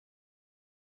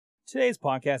Today's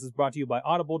podcast is brought to you by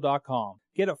Audible.com.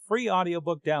 Get a free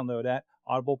audiobook download at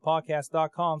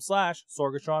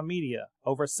audiblepodcast.com/Sorgatron Media.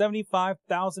 Over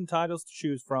 75,000 titles to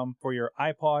choose from for your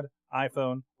iPod,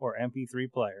 iPhone, or MP3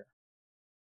 player.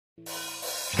 I'm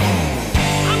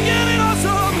getting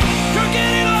awesome, you're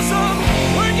getting awesome,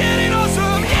 we're getting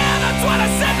awesome, yeah, that's what I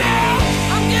said now.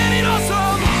 I'm getting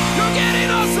awesome, you're getting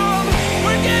awesome,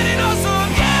 we're getting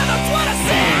awesome, yeah, that's what I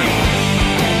said.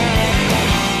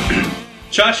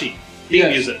 Chachi, theme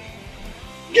music.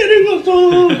 Getting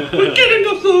awesome! We're getting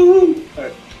awesome!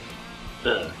 Alright.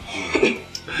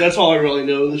 That's all I really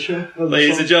know of the show.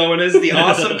 Ladies and gentlemen, this is the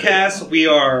Awesome Cast. We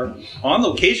are on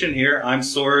location here. I'm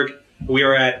Sorg. We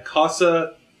are at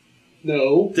Casa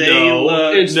No.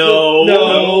 It's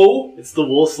No. It's the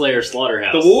Woolslayer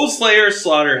Slaughterhouse. the Woolslayer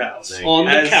Slaughterhouse. On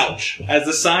the couch. As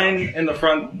the sign in the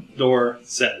front door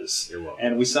says. You're welcome.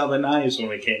 And we saw the knives when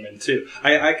we came in too.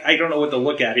 I don't know what to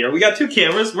look at here. We got two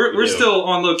cameras. We're do. still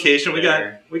on location. We got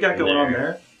There. going on There.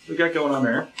 there. We got going on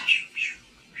there.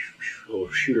 little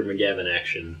Shooter McGavin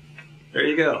action. There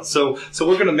you go. So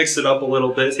we're gonna mix it up a little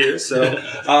bit here. So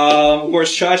of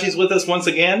course Chachi's with us once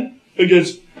again.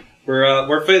 Because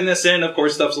We're fitting this in. Of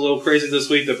course, stuff's a little crazy this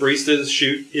week. The Baristas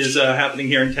shoot is happening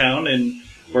here in town, and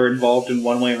we're involved in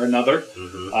one way or another.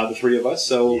 The three of us.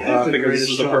 So Yeah, I the figured this was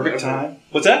greatest the job perfect ever. time.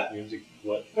 What's that?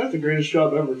 What? that's the greatest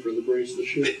job ever for the Braves to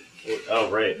shoot. Oh,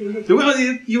 right. Do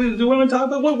we want to talk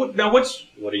about what now? What's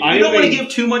What are you I you am don't want to a- give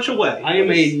too much away. I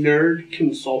am a nerd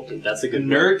consultant. That's a good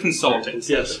Nerd word. consultant. Nerd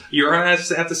Yes, you're gonna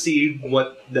have to see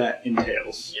what that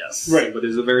entails. Yes. Right. But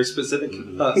there's a very specific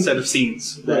set of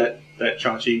scenes that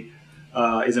Chachi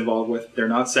is involved with. They're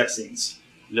not sex scenes.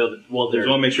 No, well, There's they're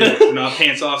want to make sure they're not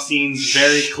pants off scenes.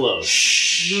 very close.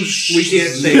 We can't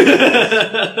say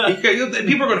that.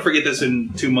 People are going to forget this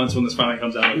in 2 months when this finally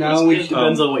comes out. Now we- It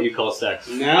depends on what you call sex.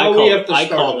 Now I call, we have to I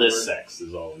start call this over. sex,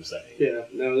 is all I'm saying. Yeah,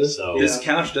 no, this. So- This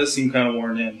couch does seem kind of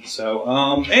worn in. So,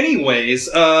 anyways, This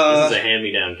is a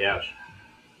hand-me-down couch.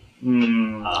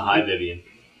 Hi, Vivian.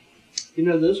 You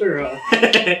know, those are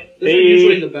Hey.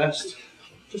 usually the best.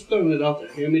 Just throwing it out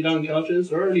there. Hand-me-down couches,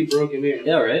 they're already broken in.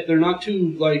 Yeah, right? They're not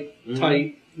too,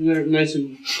 tight. They're nice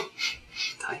and...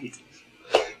 Tight.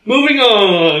 Moving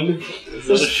on! Is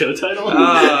that a show title?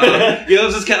 he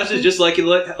loves his couches just like he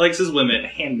likes his women.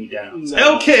 Hand me downs.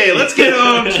 No. Okay, let's get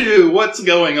on to what's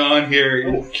going on I here.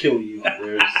 will kill you.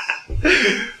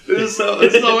 It's so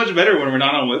much better when we're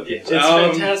not on webcam. It's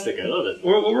fantastic. I love it.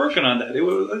 We're working on that.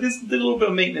 I just did a little bit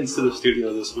of maintenance to the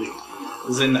studio this week.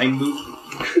 As in, I moved.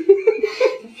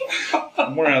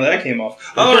 I'm wondering how that came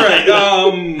off. All right,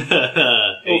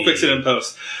 we'll fix it in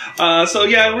post. So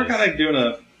yeah, we're kind of doing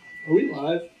a. Are we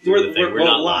live? We're not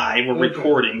not live. We're Okay.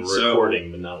 recording. We're so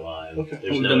recording, but not live. Okay.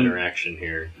 There's We've no done- interaction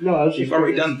here. No, I was just... We've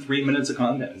already done 3 minutes of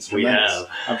content. It's We tremendous. have.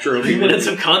 I'm sure it'll 3 be minutes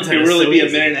of content It'll is really so be a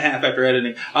easy. minute and a half after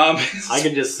editing. I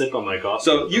can just sip on my coffee.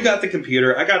 So you got the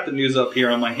computer. I got the news up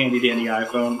here on my handy dandy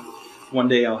iPhone. One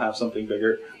day I'll have something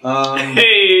bigger.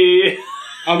 Hey!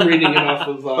 I'm reading it off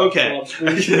of... Okay. Bob's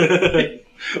screen.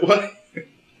 What?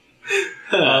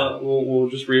 We'll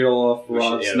just read it all off We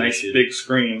should- Rob's yeah, we nice should. big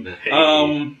screen. Hey.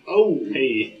 Oh.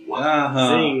 Hey. Uh-huh.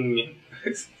 Sing.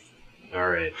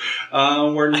 Alright.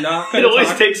 We're not It going to always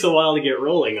talk... takes a while to get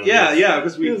rolling on Yeah, this. yeah,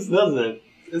 because This doesn't it?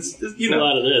 it's It's you a know.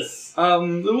 lot of this. What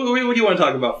do you want to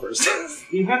talk about first?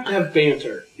 You have to have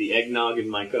banter. The eggnog in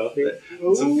my coffee.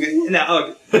 Some good,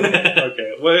 now,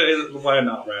 okay, why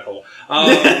not rat hole?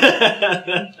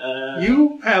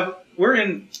 We're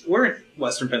in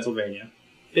Western Pennsylvania,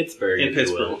 Pittsburgh, in if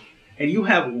you will. Pittsburgh, and you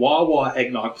have Wawa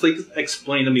eggnog. Please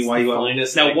explain to me It's why the you have.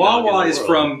 finest Now eggnog in Wawa the is world.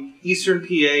 from Eastern PA,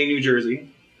 New Jersey,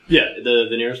 Yeah, the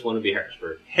nearest one would be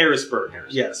Harrisburg. Harrisburg.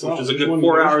 Harrisburg. Yes, Wow, which is a there's good one in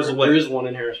 4 hours Harrisburg. away. There is one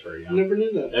in Harrisburg. I Yeah. never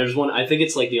knew that. There's one. I think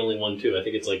it's like the only one too. I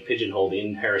think it's like pigeonholed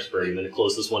in Harrisburg, and then the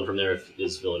closest one from there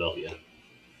is Philadelphia.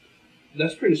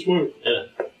 That's pretty smart. Yeah.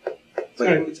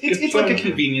 It's like a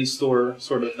convenience store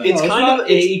sort of thing. It's No, kind not of-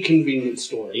 a convenience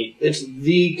store. It- It's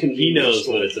the convenience He knows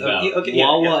store. what it's about. Okay, yeah,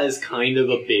 Wawa yeah. is kind of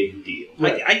a big deal.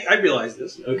 I realize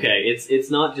this. Okay,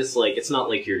 it's not just like it's not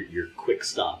like your quick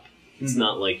stop. It's Mhm.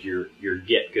 not like your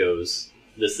get goes.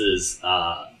 This is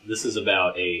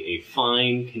about a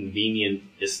fine, convenient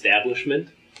establishment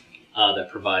that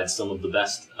provides some of the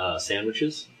best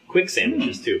sandwiches, quick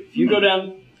sandwiches too. If you go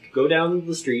down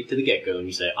the street to the get go and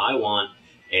you say, I want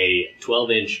a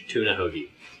 12-inch tuna hoagie,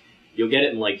 you'll get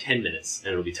it in like 10 minutes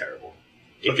and it'll be terrible.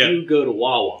 If Okay. you go to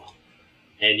Wawa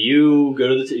and you go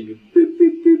to the you boop,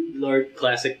 boop, boop, large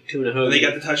classic tuna hoagie, They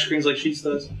got the touchscreens like Sheets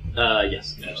does.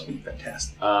 yes,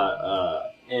 Fantastic.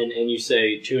 and you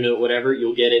say tuna whatever,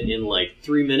 you'll get it in like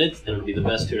 3 minutes, and it'll be the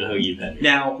best tuna hoagie you've had.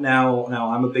 Now,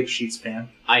 I'm a big Sheets fan.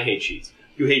 I hate Sheets.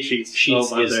 You hate Sheets. Sheets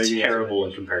there is you go. terrible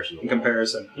in comparison. To In Wawa.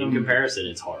 comparison. In comparison,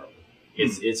 it's horrible.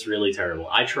 It's really terrible.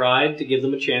 I tried to give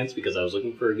them a chance because I was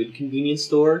looking for a good convenience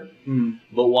store,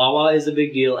 but Wawa is a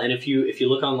big deal. And if you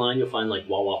look online, you'll find like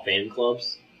Wawa fan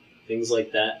clubs, things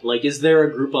like that. Like, is there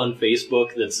a group on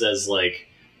Facebook that says like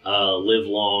 "Live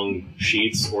long,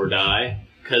 Sheets or die"?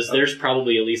 Because there's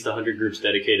probably at least 100 groups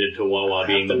dedicated to Wawa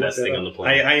being the best thing on the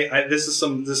planet. This is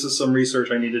some research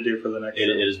I need to do for the next. It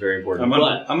is very important.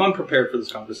 I'm unprepared for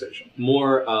this conversation.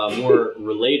 More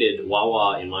related,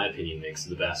 Wawa, in my opinion, makes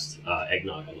the best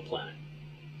eggnog on the planet.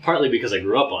 Partly because I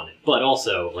grew up on it, but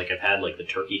also like I've had like the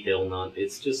Turkey Hill nut.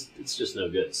 It's just no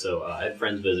good. So I had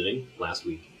friends visiting last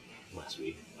week,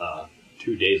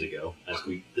 2 days ago,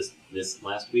 this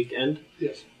last weekend.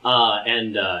 Yes.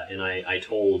 And I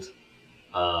told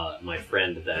my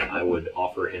friend that I would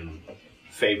offer him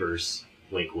favors,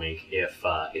 wink wink, if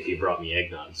he brought me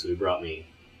eggnog. So he brought me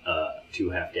 2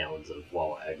 half gallons of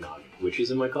Wawa eggnog, which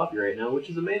is in my coffee right now, which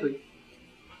is amazing.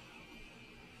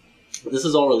 This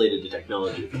is all related to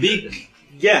technology.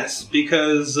 Yes,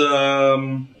 because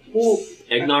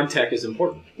eggnog tech is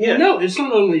important. Well, no, it's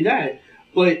not only that,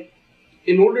 but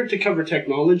in order to cover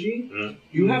technology,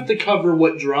 you have to cover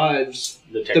what drives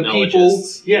The the people.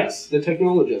 technologists. Yes, the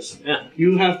technologists. Yeah.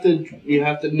 You have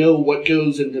to know what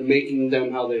goes into making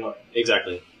them how they are.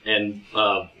 Exactly. And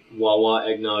Wawa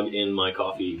eggnog in my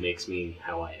coffee makes me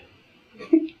how I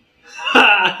am.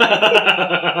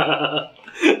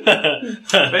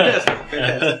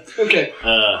 fantastic. Okay,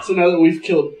 so now that we've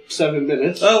killed 7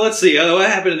 minutes, Let's see. What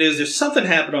happened is there's something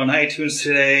happened on iTunes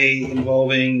today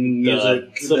involving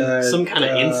music. some kind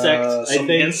of insect, I some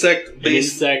think. insect-based. An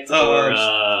insect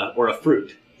or a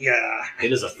fruit. Yeah.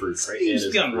 It is a fruit, right? It used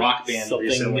to be on Rock Band something,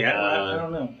 recently. I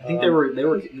don't know. I think they were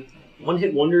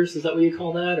one-hit wonders. Is that what you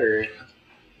call that, or?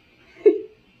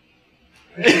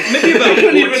 Maybe about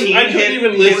 14 I couldn't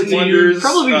even listen to you. wonders.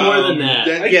 Probably more than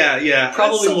that. Yeah.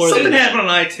 Probably more than something that. happened on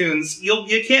iTunes.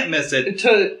 You can't miss it.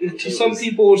 to some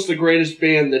people, it's the greatest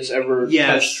band that's ever Yeah,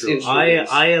 touched that's true.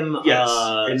 instruments. I am. Yes.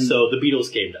 So the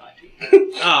Beatles came to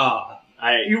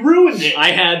iTunes. You ruined it.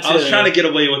 I had to. I was trying to get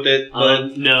away with it,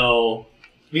 but no,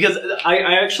 because I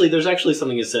actually there's actually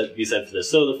something to be said for this.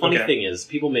 So the funny Okay. thing is,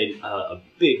 people made a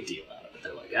big deal out of it.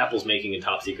 They're like, Apple's making a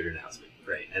top secret announcement,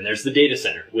 right? And there's the data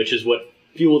center, which is what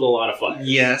fueled a lot of fires.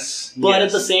 yes. But yes.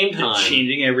 at the same It's time,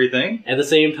 changing everything. There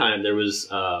was,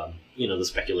 the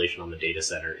speculation on the data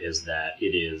center is that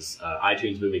it is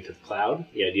iTunes moving to the cloud.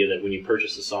 The idea that when you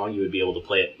purchase a song, you would be able to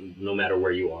play it no matter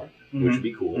where you are, which would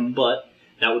be cool. Mhm. But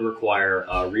that would require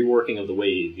reworking of the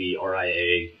way the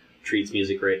RIA treats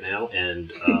music right now,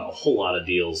 and a whole lot of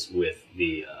deals with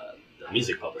the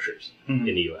music publishers in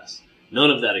the U.S. None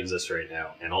of that exists right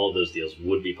now, and all of those deals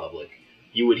would be public.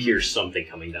 You would hear something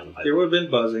coming down the pipe. There would have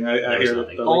been buzzing. I There was hear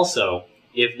nothing. that. Also,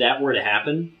 if that were to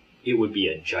happen, it would be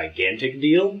a gigantic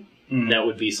deal. That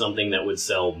would be something that would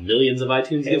sell millions of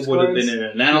iTunes gift It would have cards. been an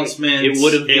announcement. It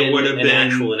would have been an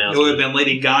actual It would announcement. have been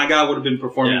Lady Gaga would have been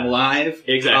performing Yeah. live.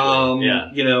 Exactly.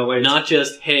 Yeah. It's, Not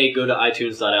just, hey, go to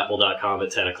itunes.apple.com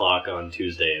at 10 o'clock on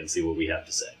Tuesday and see what we have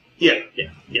to say. yeah.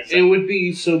 It would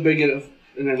be so big of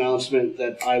an announcement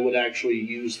that I would actually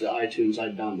use the iTunes I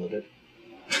downloaded.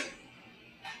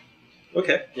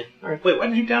 Okay. Yeah. All right. Wait, why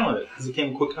did you download it? Because it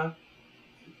came with QuickTime?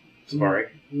 Safari.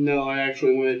 No, I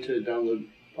actually wanted to download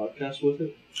podcasts with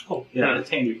it. Oh, yeah. It's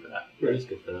handy for that. It is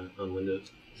good for that on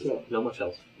Windows. So, Not much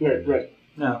else. right.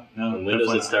 No. On Windows,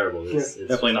 definitely it's not. terrible. It's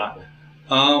Definitely not.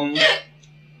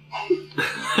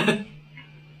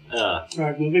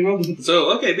 Alright, moving on.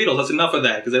 So, okay, Beatles, that's enough of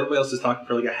that, because everybody else is talking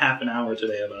for like a half an hour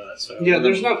today about that. So Yeah,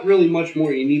 there's not really much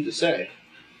more you need to say.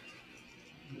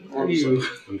 Are you?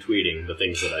 I'm tweeting the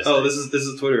things that I say. Oh, this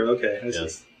is Twitter. Okay, I see.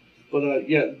 Yes. But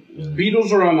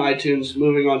Beatles are on iTunes.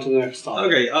 Moving on to the next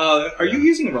topic. Okay, are you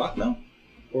using Rockmail?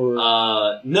 Or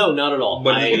No, not at all.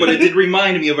 but it did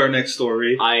remind me of our next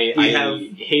story. I have-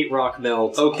 hate rock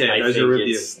melt. Okay, I there's think your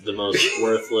review. it's the most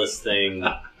worthless thing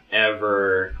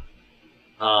ever.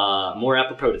 More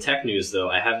apropos to tech news, though,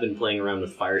 I have been playing around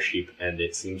with Firesheep, and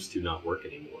it seems to not work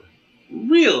anymore.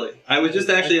 Really? I was just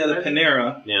actually at a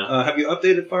Panera. Yeah. Have you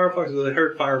updated Firefox? Because I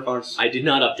heard Firefox. I did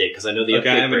not update, because I know the Okay,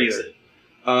 I update haven't breaks either. it.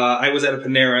 I was at a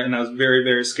Panera and I was very,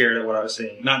 very scared at what I was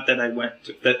seeing. Not that I went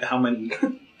to how many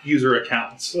user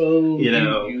accounts. So You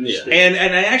know, used yeah. it.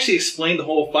 And I actually explained the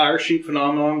whole Firesheep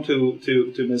phenomenon to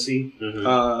Missy,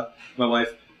 Mhm. my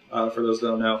wife, for those that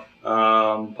don't know,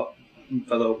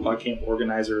 fellow PodCamp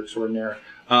organizer extraordinaire.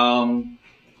 And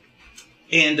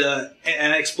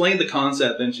I explained the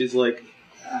concept, and she's like,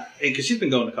 because she's been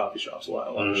going to coffee shops a lot.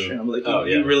 Mhm. And I'm like, Oh,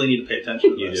 you yeah. really need to pay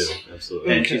attention to You this. do,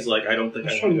 absolutely. And Okay. she's like, I don't think I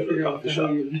I was want trying to to go to figure a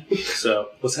out coffee how shop. you... So,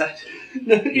 what's that?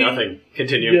 Nothing.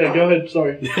 Continue. Yeah, go ahead.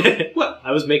 Sorry. What?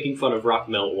 I was making fun of Rock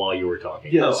Melt while you were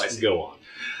talking. Yes. Oh, I see. Go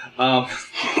on.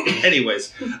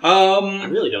 Anyways, I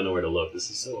really don't know where to look. This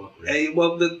is so awkward.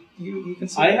 well, you can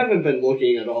see. I haven't been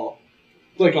looking at all.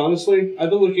 Like, honestly, I've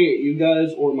been looking at you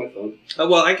guys or my phone.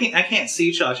 Well, I can't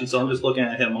see Chachi, so I'm just looking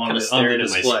at him on kind of the, on the staring at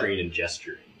my display. screen and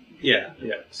gesturing. Yeah,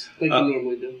 yeah. Like you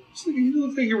normally do. So you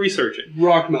look like you're researching.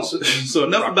 Rock melt. So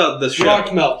enough about the show.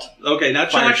 Rock melt. Okay, now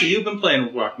Fire Chachi, sheet. you've been playing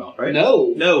with Rockmelt, right?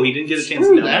 No. No, he didn't get a chance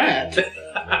Screw to know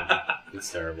that.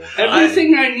 It's terrible.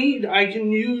 Everything I need, I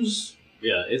can use.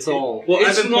 Yeah, it's all. Well,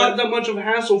 It's I've been not play- that much of a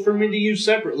hassle for me to use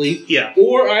separately, Yeah.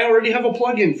 or I already have a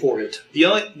plugin for it. The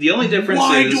only difference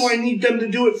Why is do I need them to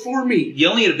do it for me? the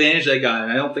only advantage I got,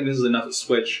 and I don't think this is enough to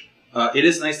switch. It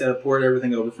is nice to have ported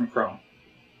everything over from Chrome,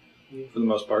 for the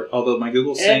most part. Although my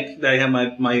Google Sync that I have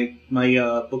my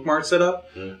bookmark set up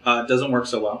doesn't work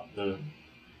so well.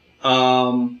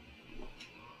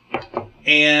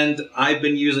 And I've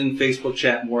been using Facebook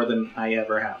Chat more than I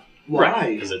ever have.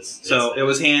 Why? Because it's So it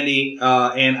was handy,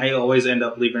 and I always end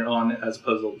up leaving it on as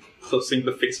opposed to closing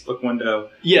the Facebook window.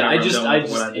 yeah. I whenever I'm just, done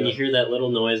with what I'm and you doing. hear that little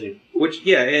noise, and Which,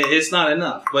 yeah, it's not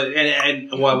enough. But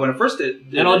and well, when I first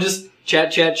did I'll it- just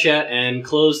chat, and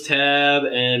close tab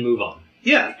and move on.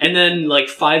 yeah. And then like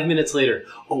 5 minutes later,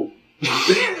 Oh,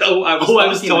 I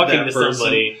was talking that to person.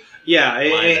 somebody. Yeah, My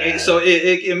bad. so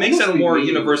it makes it a Almost more like me.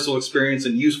 universal experience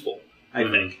and useful, I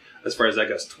Mhm. think, as far as that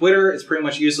goes. Twitter is pretty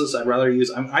much useless. I'd rather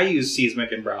use I use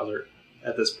Seismic in browser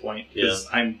at this point because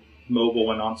I'm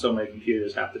mobile and on so many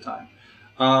computers half the time.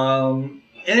 And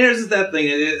there's that thing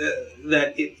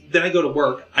then I go to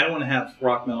work. I don't want to have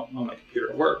Rockmelt on my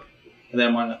computer at work, and then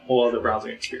I'm on a whole other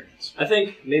browsing experience. I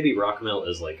think maybe Rockmelt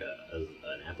is like an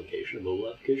application, a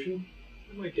mobile application.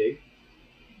 I might dig.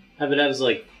 Have it as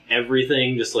like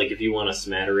everything, just like if you want a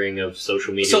smattering of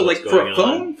social media. So, what's like, for going a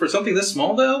phone, for something this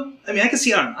small, though, I mean, I can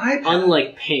see it on an iPad.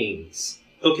 unlike Panes,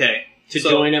 Okay. to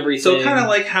So- join everything. So kind of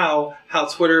like how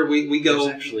Twitter we go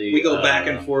There's actually, we go back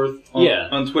and forth on, yeah.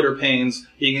 on Twitter panes.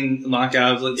 You can knock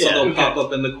out something will okay. pop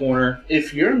up in the corner.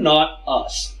 If you're not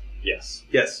us, Yes,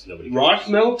 Yes. nobody. rock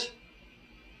melt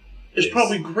is Yes.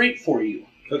 probably great for you.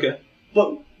 Okay.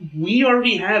 But we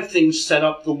already have things set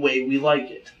up the way we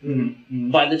like it. Mm-hmm.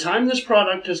 By the time this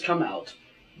product has come out,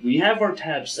 we have our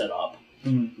tabs set up.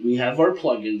 Mhm. We have our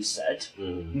plugins set.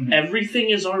 Mhm. Everything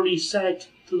is already set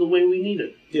to the way we need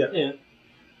it. Yeah.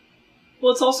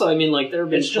 Well, it's also, I mean, like there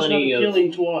have been It's just not plenty of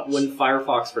appealing to us. when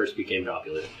Firefox first became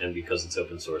popular, and because it's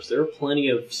open source, there are plenty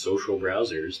of social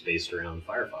browsers based around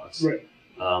Firefox. Right.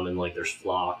 And like there's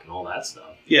Flock and all that stuff.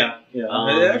 Yeah. Yeah.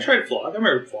 I tried Flog. I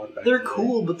remember Flog back. They're in the day.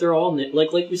 cool, but they're all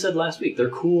like we said last week. They're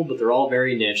cool, but they're all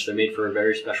very niche. They're made for a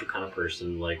very special kind of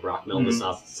person. Like Rockmelt is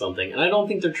not something, and I don't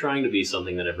think they're trying to be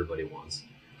something that everybody wants.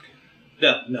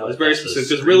 No, it's very That's a specific.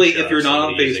 Because really, screenshot if you're of not on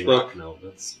somebody using Facebook, Rockmelt,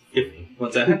 that's if, funny.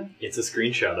 what's that? It's a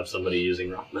screenshot of somebody using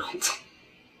Rockmelt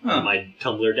Huh. on my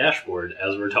Tumblr dashboard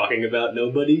as we're talking about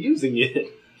nobody using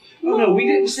it. Oh, no, we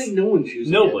didn't say no one's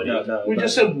using Nobody. No, it. We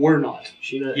just said we're not.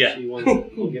 She Yeah. She wants.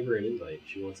 I'll give her an invite.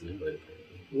 She wants an invite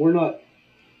apparently. We're not.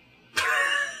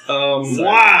 Sorry.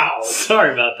 Wow!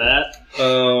 Sorry about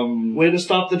that. Way to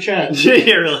stop the chat.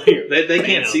 Yeah, really. They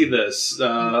can't Bam. see this. All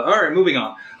right, moving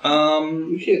on.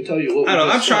 We can't tell you what. I don't know.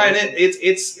 we I'm just trying saw. it.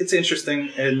 It's interesting,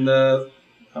 and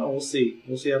we'll see.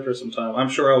 We'll see after some time. I'm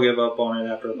sure I'll give up on it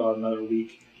after about another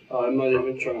week. I'm not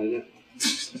even trying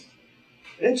it.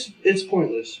 It's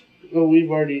pointless. No,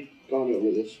 we've already gone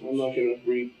over this. I'm not going to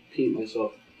repeat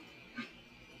myself.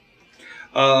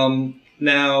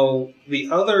 Now the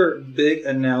other big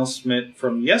announcement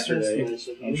from yesterday. That's nice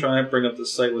of you. I'm trying to bring up the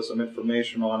site with some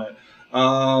information on it.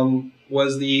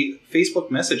 Was the Facebook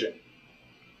messaging.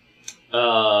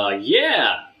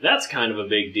 Yeah, that's kind of a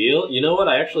big deal. You know what?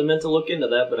 I actually meant to look into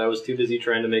that, but I was too busy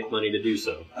trying to make money to do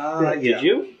so. Yeah. Did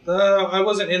you? I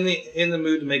wasn't in the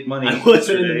mood to make money. I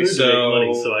wasn't in the mood yesterday, to make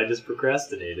money, so I just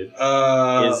procrastinated.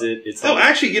 Is it? It's Oh, like,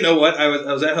 actually, you know what? I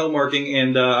was at home working,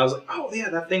 and I was like, "Oh yeah,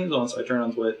 that thing's on." So I turned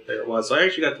on to it. There it was. So I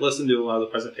actually got to listen to a lot of the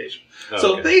presentation.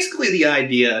 So okay. basically, the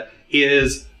idea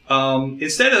is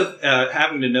instead of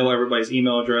having to know everybody's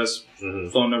email address,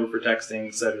 Mhm. phone number for texting,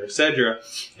 etc.,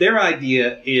 their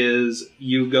idea is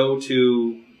you go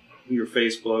to your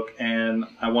Facebook, and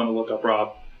I want to look up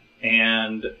Rob,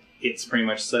 and it's pretty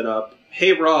much set up.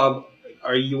 Hey, Rob,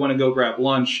 you want to go grab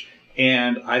lunch?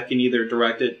 And I can either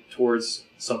direct it towards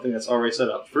something that's already set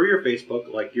up through your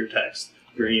Facebook, like your text,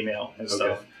 your email, and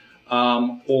stuff,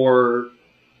 or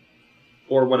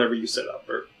whatever you set up.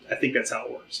 Or I think that's how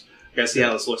it works. I gotta see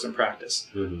how this looks in practice.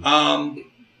 Mhm.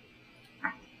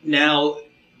 Now,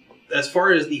 as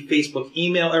far as the Facebook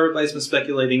email, everybody's been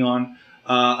speculating on.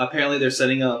 Apparently, they're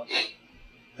setting up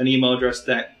an email address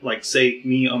that, like, say,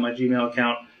 me on my Gmail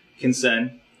account can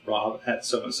send Rob at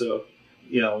so and so,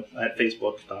 at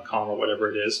Facebook.com or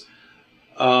whatever it is.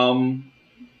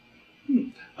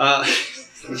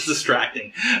 It's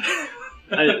distracting.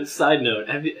 Side note: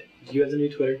 do you have the new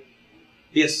Twitter?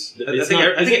 Yes, I It's think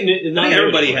not- is it not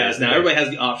everybody everywhere? has now. Everybody has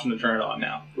the option to turn it on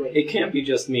now. It can't be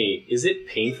just me. Is it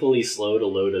painfully slow to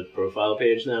load a profile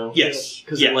page now? Yes,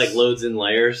 Because yes. it like loads in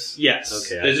layers. Yes.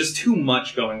 Okay. There's just too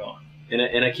much going on.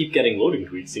 And I keep getting loading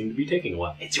tweets. Seem to be taking a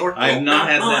while. It's your fault, I have not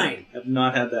had mine. that. I've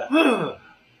not had that.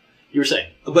 You were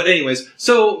saying? But anyways,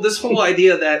 so this whole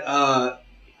idea that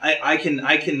I can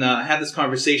have this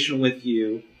conversation with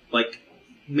you, like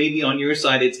maybe on your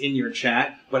side it's in your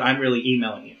chat, but I'm really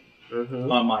emailing you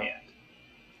Mm-hmm. on my end.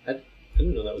 I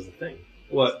didn't know that was the thing.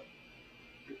 What?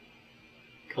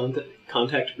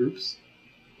 Contact groups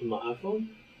on my iPhone?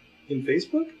 In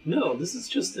Facebook? No, this is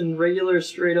just in regular,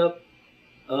 straight up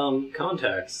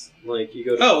contacts. Like you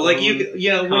go to Oh, like phone,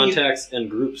 when contacts and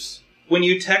groups.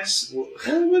 you text.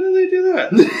 When do they do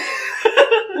that?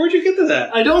 Where'd you get to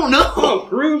that? I don't know. Oh,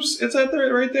 groups. It's right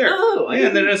there. Oh, I yeah,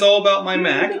 and then didn't- it's all about my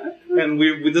Mac. And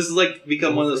this is like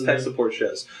become one of those tech support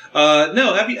shows.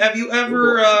 No, have you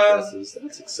ever Google addresses.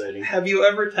 That's exciting. have you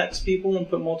ever text people and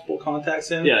put multiple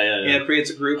contacts in? Yeah. And it creates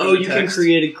a group. Oh, in the you can text.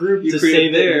 create a group You to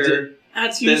create save it it. there.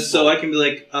 That's Then, useful. so I can be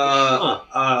like,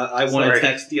 I want to Sorry.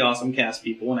 text the Awesome Cast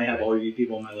people, and I have Right. all you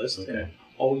people on my list. Okay. And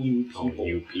all you people, All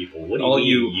you people. What do all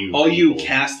you you, mean, all you people?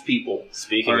 cast people.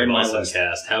 Speaking are of in my Awesome list.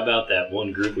 Cast, how about that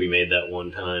one group we made that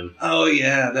one time? Oh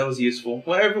yeah, that was useful.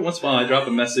 Well, every once in a while I drop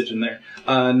a message in there.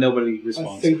 Nobody I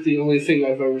responds. think the only thing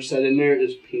I've ever said in there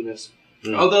is penis.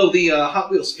 Although the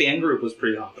Hot Wheels fan group was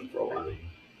pretty hopping for a while.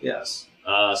 Yes.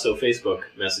 So Facebook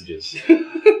messages.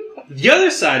 The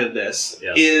other side of this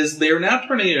Yes. is they're now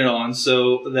turning it on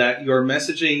so that you're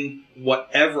messaging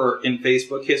whatever in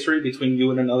Facebook history between you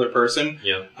and another person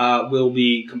Yeah. will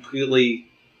be completely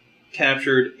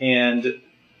captured and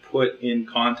put in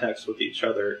context with each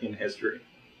other in history.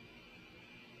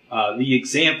 The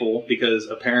example, because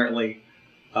apparently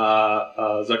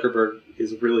Zuckerberg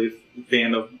is really a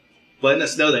fan of letting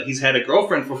us know that he's had a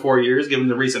girlfriend for 4 years, given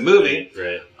the recent movie.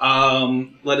 Right.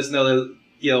 Let us know that,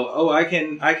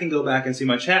 I can go back and see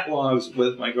my chat logs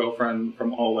with my girlfriend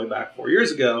from all the way back 4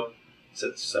 years ago.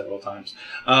 Said several times.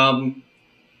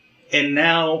 And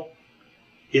now,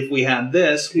 if we had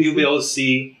this, we'd be able to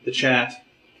see the chat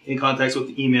in context with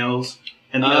the emails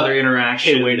and the other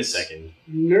interactions. Hey, wait a second.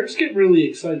 Nerds get really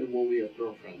excited when we have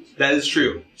girlfriends. That is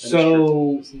true.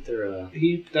 So Isn't there a...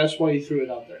 that's why he threw it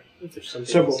out there There's something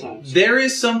several else? times. There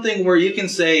is something where you can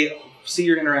say, see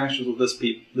your interactions with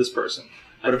this person.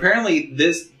 But apparently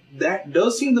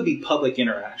those seem to be public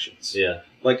interactions. Yeah.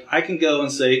 Like, I can go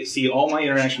and see all my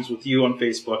interactions with you on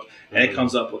Facebook, and it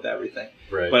comes up with everything.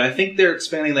 Right. But I think they're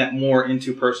expanding that more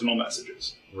into personal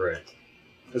messages, Right.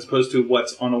 as opposed to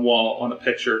what's on a wall, on a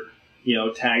picture,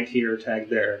 tagged here, tagged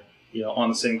there, on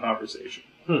the same conversation.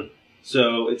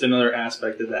 So it's another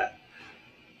aspect of that.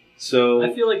 So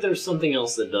I feel like there's something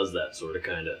else that does that sort of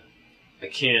kind of. I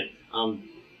can't.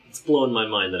 It's blowing my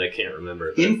mind that I can't remember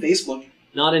it. in Facebook,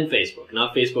 Not in Facebook.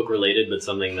 Not Facebook related, but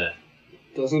something that.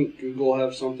 Doesn't Google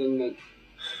have something that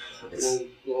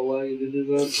will allow you to do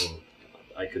that? Well,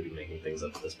 I could be making things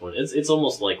up at this point. It's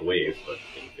almost like Wave, but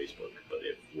in Facebook. But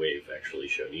if Wave actually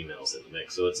showed emails in the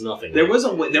mix, so it's nothing. there like- was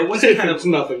kind It's of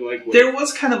nothing like what there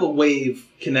was kind of a Wave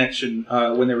connection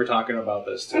when they were talking about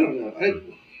this I too, don't know.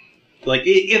 like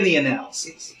in the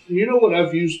analysis. You know what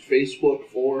I've used Facebook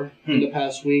for in the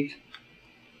past week?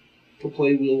 To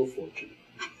play Wheel of Fortune.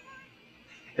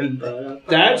 And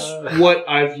That's what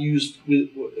I've used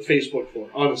Facebook for,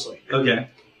 honestly. okay,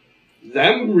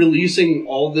 Them releasing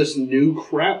all this new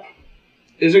crap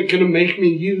isn't going to make me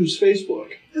use Facebook.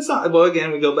 it's not. Well,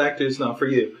 again, we go back to it's not for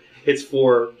you. It's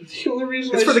for The only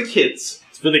reason it's for the kids.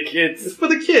 It's for the It's kids. for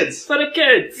the kids. For the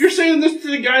kids. You're saying this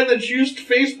to the guy that's used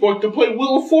Facebook to play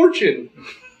Wheel of Fortune.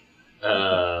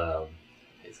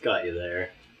 It's got you there.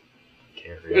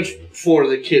 Can't It's really. for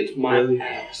the kids, my Really?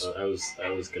 ass. I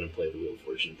was gonna play the Wheel of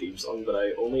Fortune theme song, but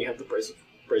I only have the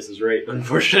prices right,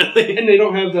 unfortunately. And they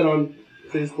don't have that on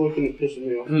Facebook, and it pisses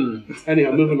me off.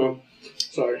 Anyhow, moving on.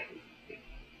 Sorry.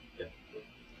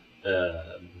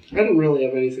 I didn't really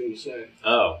have anything to say.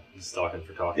 Just talking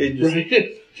for talking. It just,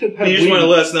 Right? you just want to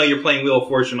let us know you're playing Wheel of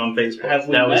Fortune on Facebook. Have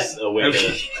we That met? was a way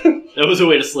to. That was a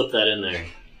way to slip that in there.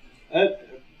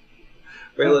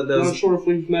 Rayla I'm does. not sure if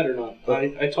we've met or not.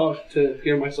 I talk to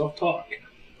hear myself talk.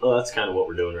 Well, that's kind of what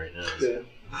we're doing right now. Yeah.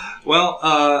 Well,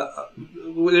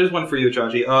 there's one for you,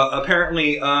 Chachi.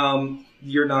 Apparently,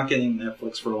 you're not getting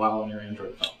Netflix for a while on your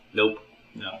Android phone. Nope.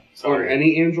 No. Or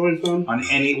any Android phone? On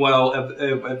any, well,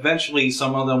 eventually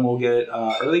some of them will get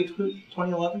early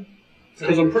 2011.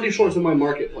 Because I'm pretty sure it's in my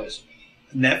marketplace.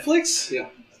 Netflix? Yeah.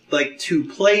 Like to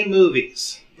play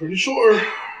movies. Pretty sure.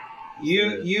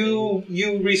 You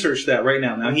research that right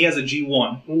now. Now he has a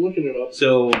G1. I'm looking it up.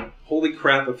 So holy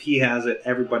crap! If he has it,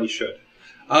 everybody should.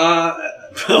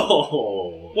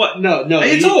 Oh. What? No.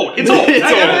 It's old. It's old.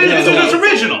 It's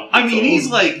original. I mean, old. he's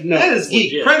like No, that is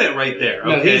geek legit. credit right there.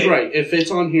 No, Okay? he's right. If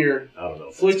it's on here, I don't know.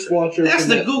 FlixWatcher. That's for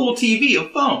the Netflix. Google TV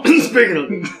of phones. Speaking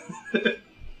of,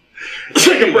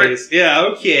 take a break. Anyways, yeah.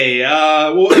 Okay.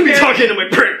 Well, Let me talk into my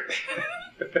prick.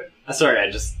 Sorry, I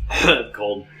just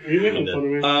cold. Are you making fun of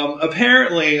me?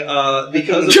 Apparently,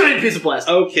 because of Giant piece of plastic.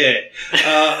 okay,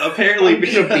 apparently I'm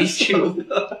gonna because beat you. of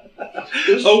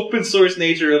the open source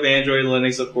nature of Android and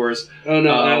Linux, of course, Oh no,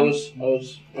 I Um, was wrong.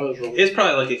 it's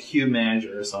probably like a Hue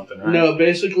manager or something, right? No,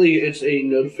 basically it's a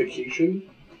notification.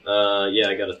 Yeah,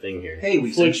 I got a thing here. Hey,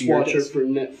 we sent you your FlixWatcher disc. for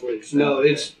Netflix. No,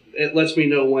 Okay. it lets me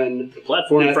know when. The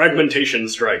platform Netflix. fragmentation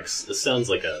strikes. This sounds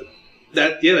like a.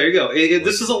 That yeah, there you go.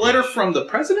 This is a letter from the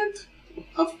president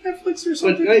of Netflix or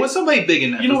something. But, What's somebody big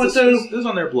in Netflix? You know what, this, though? this is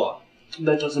on their blog.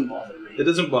 That doesn't bother me. It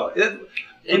doesn't bother.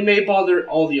 It may bother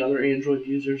all the other Android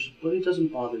users, but it doesn't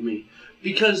bother me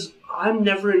because I'm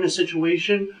never in a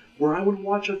situation where I would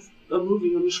watch a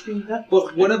movie on the screen.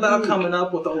 But what about coming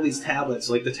up with all these tablets,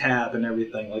 like the Tab and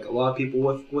everything? Like a lot of people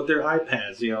with their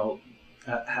iPads,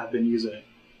 have been using it.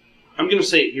 I'm gonna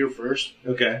say it here first.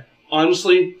 Okay.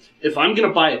 Honestly, if I'm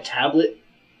gonna buy a tablet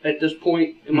at this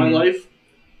point in my Mhm. life,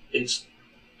 it's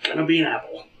gonna be an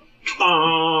Apple.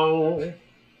 Oh.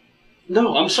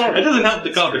 No, I'm sorry. It doesn't help the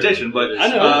That's competition, true. but I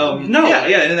know. No.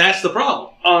 yeah, and that's the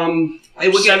problem.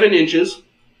 It would 7 inches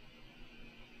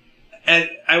And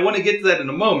I want to get to that in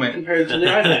a moment. compared to the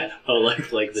iPad. Oh,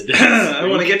 like the. I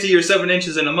want to get to your 7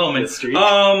 inches in a moment. The streak?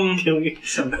 Um, Do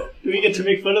we get to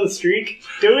make fun of the streak?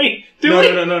 Do we? no.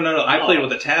 I played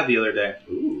with a Tab the other day.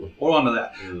 Ooh. Hold on to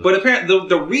that. Mm. But apparently,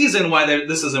 the reason why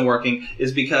this isn't working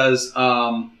is because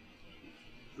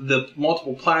the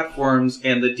multiple platforms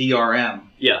and the DRM.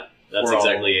 Yeah, that's For all-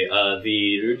 exactly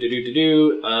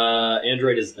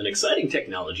Android is an exciting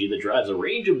technology that drives a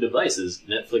range of devices.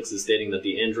 Netflix is stating that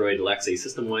the Android lacks a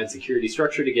system-wide security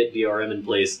structure to get DRM in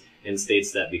place, and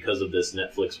states that because of this,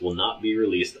 Netflix will not be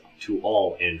released to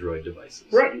all Android devices.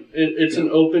 Right. It's an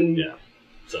open. Yeah.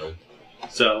 So,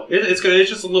 So it's good. It's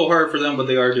just a little hard for them, but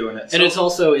they are doing it. and it's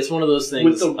one of those things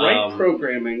With the right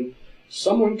programming,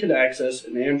 someone could access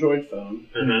an Android phone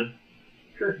mhm.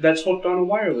 that's hooked on a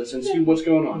wireless and see what's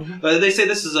going on. They say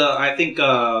this is, I think,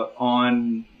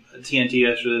 on TNT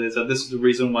yesterday, they said this is the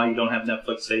reason why you don't have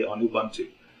Netflix, say, on Ubuntu.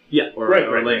 Yeah. Or Right.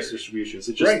 Linux distributions.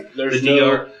 It's just Right. There's the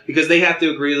DR, because they have to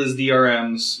agree those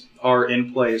DRMs are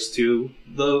in place to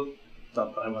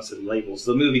I want to say the labels,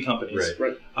 the movie companies.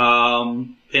 Right.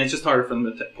 And it's just harder for them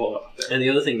to pull it off there. And the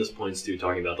other thing this points to,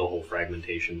 talking about the whole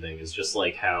fragmentation thing, is just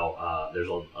like how there's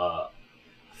a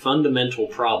fundamental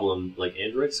problem. Like,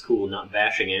 Android's cool, not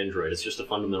bashing Android. It's just a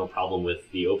fundamental problem with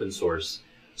the open source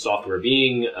software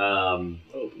being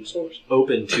Open source.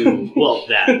 open to, well,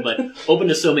 that, but open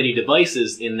to so many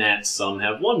devices in that some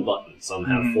have one button, some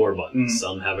have Mhm. 4 buttons, Mhm.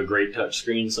 some have a great touch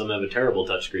screen, some have a terrible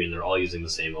touch screen. They're all using the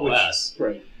same OS.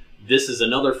 Right. This is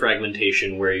another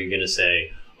fragmentation where you're going to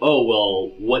say, oh, well,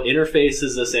 what interface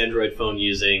is this Android phone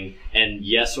using? And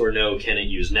yes or no, can it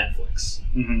use Netflix?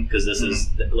 Mm-hmm. Because this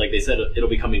is, like they said, it'll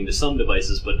be coming to some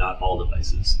devices, but not all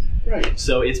devices. Right.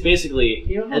 So it's basically,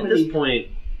 You know how at this many- point,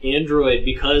 Android,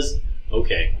 because,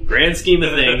 okay, grand scheme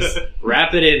of things,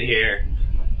 wrap it in here,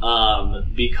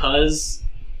 because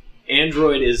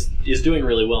Android is doing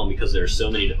really well, and because there are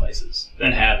so many devices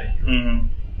that have Android. Mm-hmm.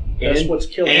 That's And- what's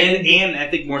killing And I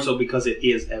think more so because it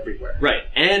is everywhere. Right,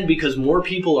 and because more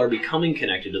people are becoming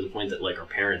connected to the point that, like, our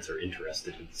parents are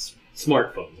interested in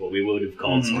smartphones, what we would have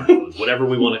called Mhm. smartphones, whatever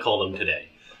we want to call them today.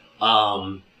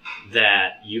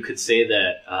 That you could say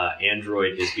that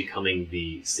Android is becoming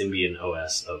the Symbian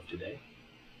OS of today.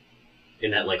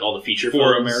 In that, like, all the feature For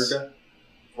phones... America?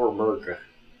 For America.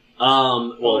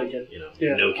 Well, I get- you know,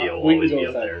 yeah, Nokia will we can always go be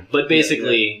with up that. there. But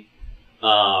basically...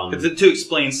 To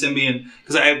explain Symbian,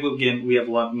 because again, we have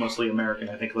a lot, mostly American,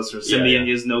 I think, listeners. Yeah, Symbian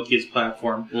yeah. is Nokia's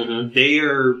platform. mhm. They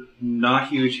are not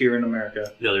huge here in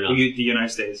America, No, they're not. the United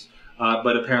States,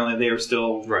 but apparently they are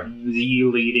still Right. the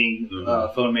leading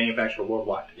Mhm. phone manufacturer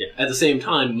worldwide. Yeah. At the same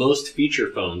time, most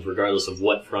feature phones, regardless of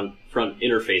what front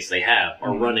interface they have,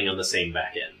 are Mhm. running on the same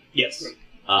back end. Yes.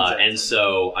 And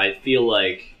so I feel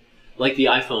like the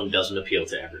iPhone doesn't appeal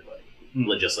to everybody.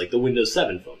 just like the Windows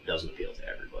 7 phone doesn't appeal to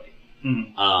everybody.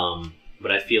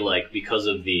 But I feel like because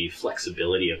of the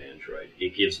flexibility of Android,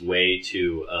 it gives way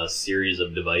to a series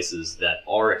of devices that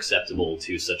are acceptable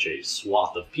to such a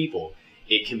swath of people.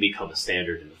 It can become a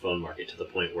standard in the phone market to the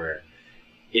point where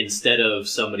instead of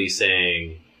somebody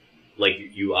saying, like,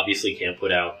 you obviously can't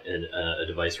put out a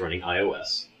device running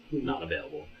iOS, not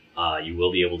available. You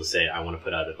will be able to say, I want to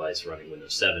put out a device running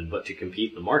Windows 7, but to compete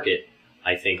in the market,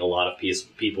 I think a lot of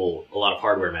people, a lot of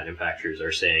hardware manufacturers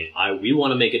are saying, we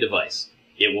want to make a device.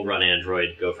 It will run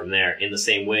Android, go from there, in the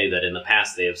same way that in the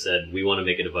past they have said, we want to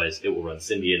make a device, it will run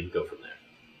Symbian, go from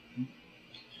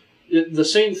there. The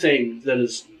same thing that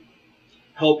is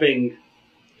helping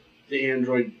the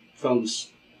Android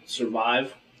phones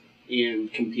survive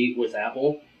and compete with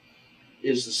Apple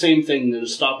is the same thing that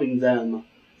is stopping them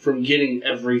from getting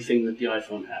everything that the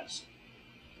iPhone has.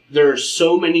 There are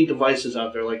so many devices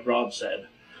out there, like Rob said,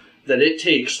 that it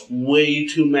takes way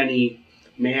too many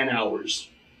man-hours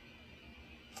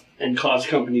and costs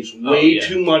companies way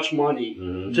too much money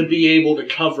to be able to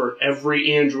cover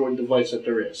every Android device that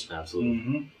there is.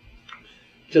 Absolutely.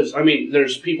 Because, I mean,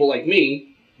 there's people like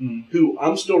me who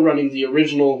I'm still running the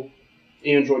original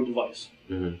Android device.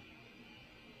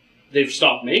 They've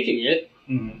stopped making it,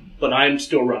 but I'm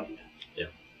still running it. Yeah.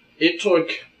 It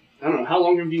took, I don't know, how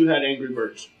long have you had Angry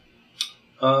Birds?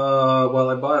 Well,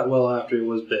 I bought it well after it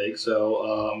was big,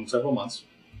 so several months.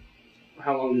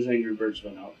 How long has Angry Birds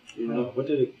been out? You know? What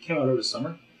did it came out over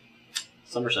summer?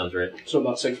 Summer sounds right. So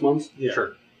about 6 months? Yeah.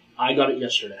 Sure. I got it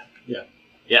yesterday.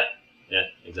 Yeah,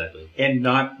 exactly. And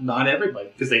not everybody,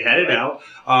 because they had it out.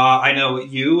 I know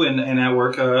you and at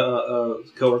work, a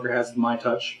coworker has My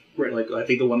Touch. Right. Like, I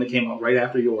think the one that came out right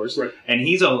after yours. Right. And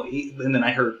and then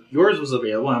I heard yours was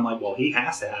available, and I'm like, well, he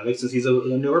has to have it since he's a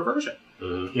newer version.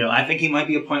 You know, I think he might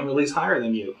be a point release higher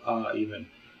than you, even.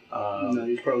 No,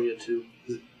 he's probably at 2.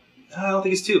 I don't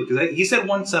think it's 2, because he said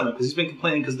 1.7, because he's been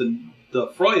complaining because the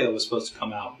Froyo was supposed to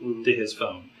come out to his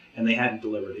phone, and they hadn't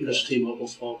delivered it. That's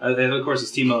T-Mobile's fault. Of course,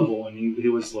 it's T-Mobile, and he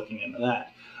was looking into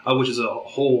that, which is a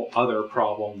whole other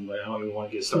problem that I don't even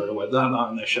want to get started with. Not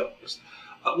on the show.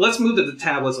 Let's move to the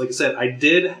tablets. Like I said, I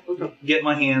did get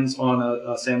my hands on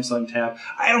a Samsung Tab.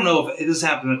 I don't know if this is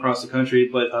happening across the country,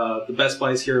 but the Best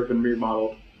Buys here have been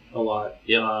remodeled a lot.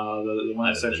 Yep. The one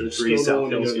at I've been Century 3 still South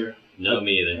going to Hills go here. No,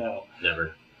 me either. No.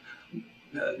 Never.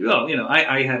 Well, you know,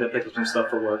 I had to pick up some stuff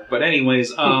for work. But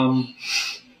anyways, well,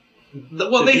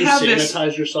 Did they you have this.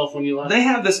 sanitize yourself when you left? They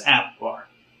have this app bar.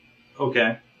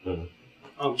 Okay.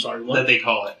 I'm sorry, That what? they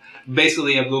call it.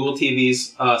 Basically, you have Google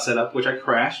TVs set up, which I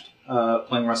crashed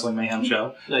playing Wrestling Mayhem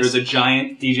show. Nice. There's a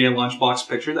giant DJ Lunchbox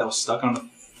picture that was stuck on a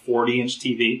 40-inch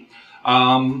TV.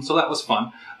 So that was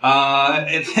fun.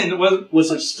 And then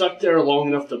Was it stuck there long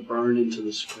enough to burn into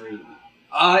the screen?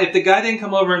 if the guy didn't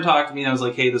come over and talk to me and I was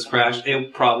like, hey, this crashed,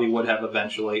 it probably would have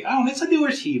eventually. Oh, it's a newer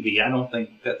TV. I don't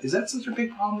think that... Is that such a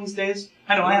big problem these days?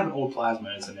 I know, I have an old plasma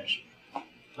and it's an issue. I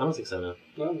don't think so, no.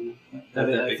 I don't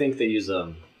know. I think they use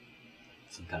some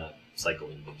kind of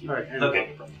cycling to keep All right, it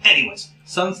okay. from. Anyways,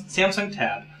 Samsung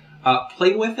Tab.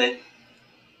 Play with it.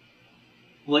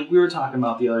 Like we were talking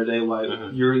about the other day, why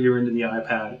you're into the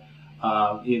iPad,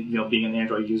 you know, being an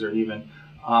Android user even.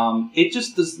 It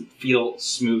just doesn't feel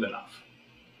smooth enough.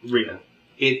 Really.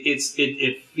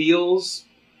 It feels,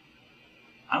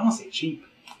 I don't want to say cheap,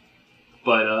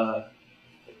 but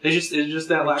it's just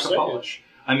that lack of polish.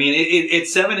 I mean,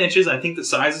 it's 7 inches. I think the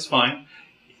size is fine.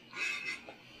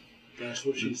 That's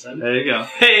what she said. There you go.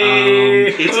 Hey!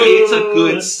 It's a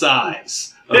good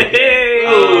size.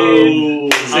 Okay.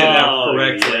 Say that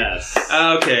correctly. Yes.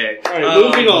 Okay. All right,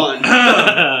 moving on.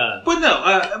 But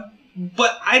no,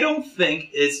 but I don't think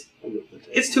it's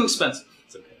too expensive.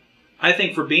 It's okay. I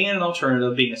think for being an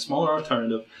alternative, being a smaller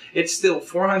alternative, it's still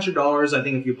 $400. I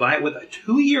think if you buy it with a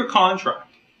 2-year contract,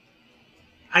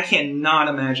 I cannot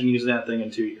imagine using that thing in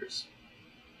 2 years.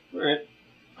 All right.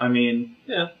 I mean,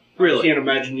 Yeah. I really. can't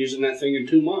imagine using that thing in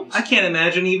 2 months. I can't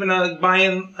imagine even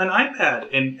buying an iPad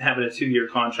and having a 2-year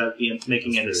contract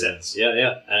making any sense.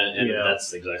 Yeah. And You know.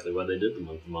 that's exactly why they did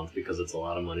the month because it's a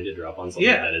lot of money to drop on something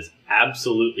Yeah. that is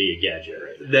absolutely a gadget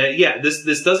right now.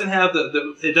 This doesn't have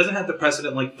it doesn't have the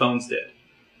precedent like phones did,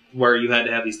 where you had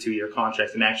to have these 2-year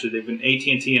contracts. And actually, they've been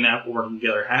AT&T and Apple working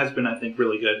together has been, I think,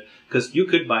 really good because you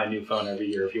could buy a new phone every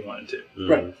year if you wanted to. Mhm.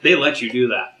 Right. They let you do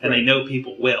that, and they know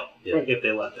people will Yeah. if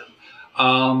they let them.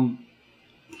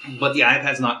 But the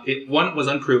iPad's not. One was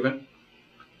unproven,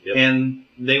 Yep. and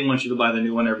they want you to buy the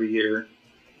new one every year,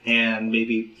 and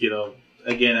maybe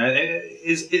again,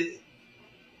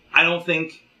 I don't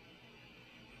think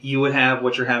you would have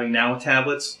what you're having now with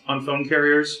tablets on phone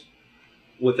carriers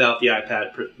without the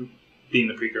iPad being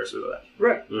the precursor to that.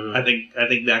 Right. Mhm. I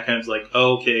think that kind of like,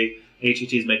 oh, okay,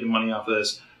 AT&T is making money off of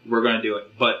this. We're going to do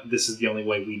it, but this is the only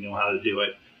way we know how to do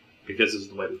it because this is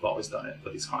the way we've always done it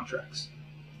with these contracts.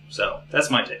 So that's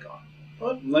my take on it.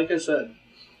 Well, like I said,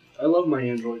 I love my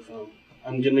Android phone.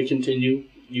 I'm going to continue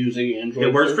using Android.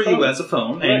 It works for you phone. as a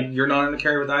phone, and you're not in the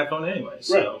carrier with the iPhone anyway,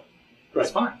 so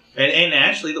that's fine. And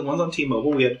actually, the ones on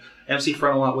T-Mobile, we had MC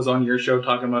Frontalot was on your show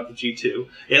talking about the G2.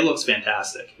 It looks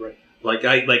fantastic. Right.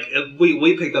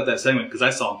 We picked up that segment because I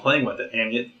saw him playing with it,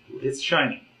 and it's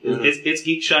shiny. Mhm. It's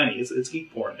geek shiny. It's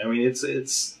geek porn. I mean,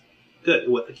 it's good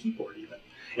with the keyboard even.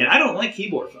 And I don't like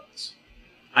keyboard phones.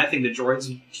 I think the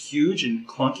Droid's huge and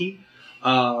clunky.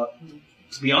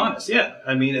 To be honest, yeah.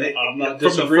 I mean, I'm not from the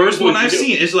disagreeing first one with I've you.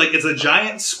 seen, it's a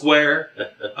giant square.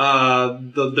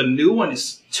 The new one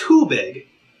is too big.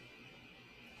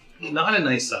 Not a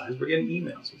nice size. We're getting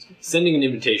emails. Sending an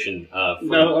invitation from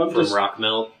No, I'm just-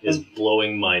 Rockmelt is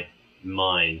blowing my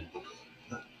mind.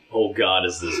 Oh God,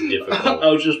 is this difficult? I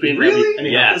was just being Really? heavy.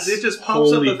 Yes. It just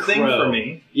pops Holy up a thing crow. for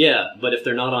me. Yeah, but if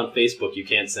they're not on Facebook, you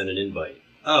can't send an invite.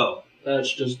 Oh.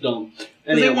 That's just dumb. Because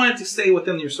they Anyhow, wanted to stay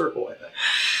within your circle, I think.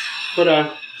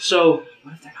 but so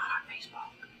What if they're not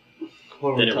on Facebook? what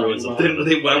are Then we it talking ruins the about?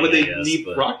 fun. Why would they I guess, need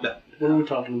but- Rocknet? What are we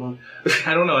talking about?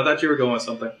 I don't know. I thought you were going with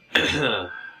something.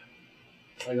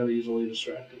 I got easily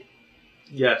distracted.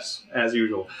 Yes, as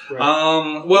usual.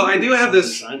 Right. Well, I do have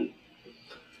this. Shiny.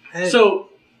 So, So,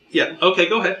 yeah. Okay,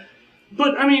 go ahead.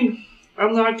 but I mean,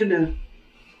 I'm not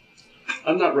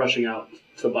rushing out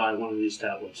to buy one of these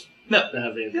tablets. No. To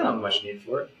have the You don't have much need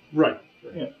for it. Right.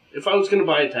 Yeah. If I was going to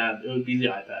buy a tab, it would be the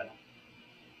iPad.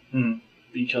 Hmm.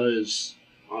 Because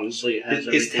honestly, it has Is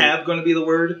everything. tab going to be the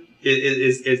word?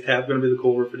 Is tab going to be the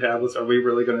cool word for tablets? Are we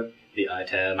really going to? The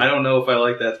iTab. I don't know if I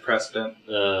like that precedent.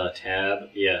 Tab.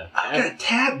 Yeah. I got a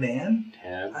tab, man.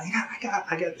 Tab. I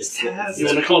got this It's- tab. You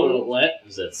want to call it a let?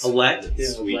 Is that Elect? Yeah,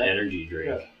 sweet Elect. energy drink?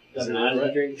 Yeah. Is it Got not an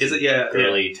energy drink? Is it? Yeah.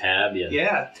 Girly tab. Yeah.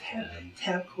 Yeah.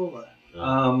 Tab cola.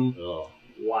 Oh. Oh.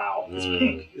 Wow. It's Mm.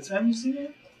 pink. Have you seen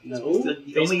it? No. It's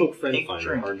the only Facebook friend pink finder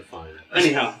drink. hard to find.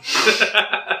 Anyhow,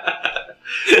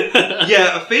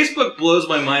 Yeah, Facebook blows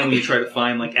my mind when you try to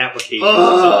find like applications.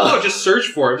 Ugh. Oh, just search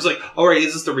for it. It's like, all right,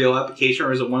 is this the real application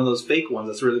or is it one of those fake ones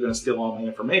that's really going to steal all my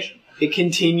information? It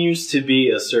continues to be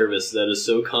a service that is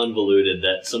so convoluted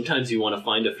that sometimes you want to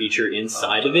find a feature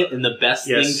inside of it, and the best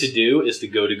yes. thing to do is to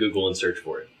go to Google and search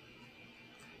for it.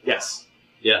 Yes.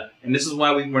 Yeah. And this is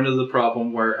why we run into the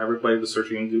problem where everybody was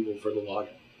searching in Google for the login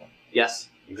Yes.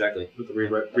 Exactly. with the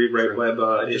read web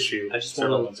I issue just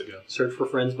several wanna- months ago. Search for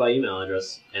friends by email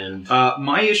address, and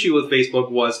My issue with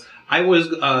Facebook was I was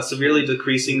severely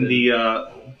decreasing the.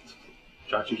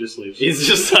 Chachi just leaves. he's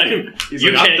just like, He's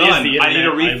you like, I'm can't use done. the I need a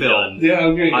internet, I'm refill. done. yeah,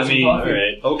 I'm going I mean, All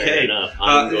right. Okay. Fair enough.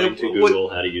 I'm going to what- Google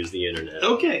how to use the internet.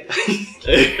 Okay.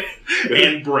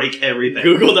 And break everything.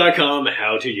 Google.com,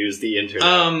 how to use the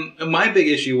internet. My big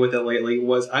issue with it lately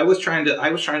was I was trying to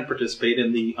participate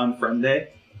in the Unfriend Day.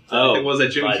 Oh, It was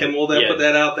that Jimmy by- Kimmel that yeah, put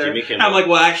that out there. Jimmy Kimmel. I'm like,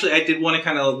 well, actually, I did want to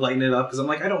kind of lighten it up because I'm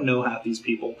like, I don't know half these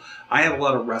people. I have a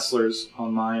lot of wrestlers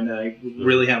on mine that I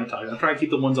really haven't talked to. I'm trying to keep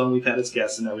the ones on we've had as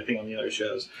guests and everything on the other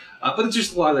shows. But it's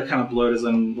just a lot of that kind of bloat as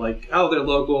in like, oh, they're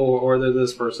local or they're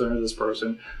this person or this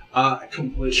person.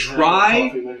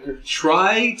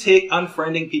 Try take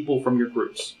unfriending people from your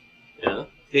groups. Yeah.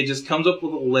 It just comes up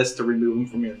with a list to remove them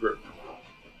from your group.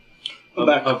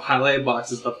 Of highlighted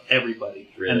boxes of everybody.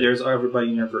 Really? And there's everybody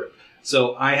in your group.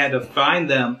 So I had to find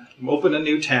them, open a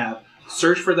new tab,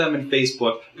 search for them in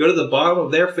Facebook, go to the bottom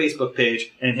of their Facebook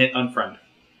page, and hit unfriend.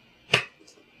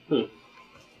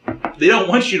 They don't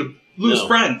want you to lose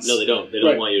friends. No, they don't. They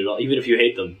don't Right. want you at all, even if you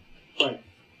hate them.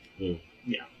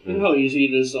 You know how easy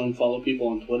it is to unfollow people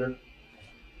on Twitter?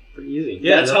 Pretty easy.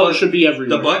 Yeah, That's how it should be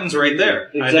everywhere. The button's right there.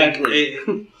 Exactly. I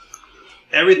think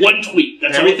everything, One tweet.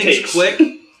 That's all it everything's takes. quick,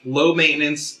 low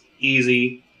maintenance,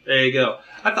 easy. There you go.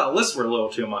 I thought lists were a little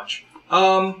too much.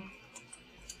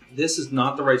 This is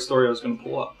not the right story I was going to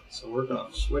pull up, so we're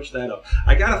going to switch that up.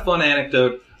 I got a fun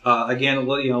anecdote. Again,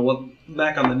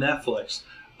 back on the Netflix.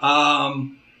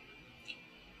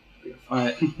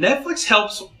 Netflix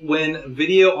helps win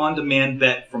video on demand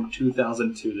bet from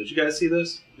 2002. Did you guys see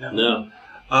this? No.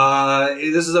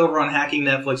 This is over on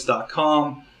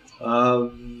hackingnetflix.com.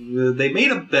 They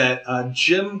made a bet.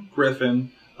 Jim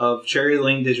Griffin of Cherry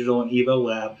Lane Digital and Evo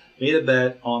Lab made a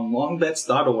bet on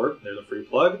longbets.org, there's a free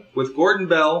plug, with Gordon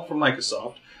Bell from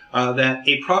Microsoft, that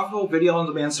a profitable video on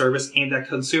demand service aimed at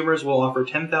consumers will offer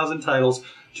 10,000 titles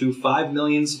to 5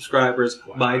 million subscribers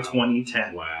by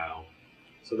 2010. Wow.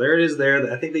 So there it is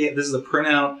there. I think this is a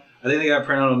printout. I think they got a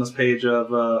printout on this page of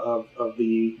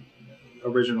the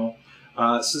original.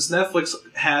 Since Netflix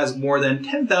has more than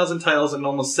 10,000 titles and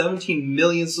almost 17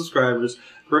 million subscribers,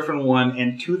 Griffin won,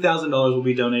 and $2,000 will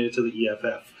be donated to the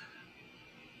EFF.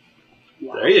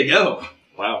 Wow. There you go.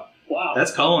 Wow, Wow.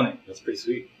 That's calling it. that's pretty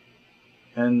sweet.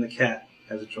 And the cat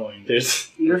has joined. There's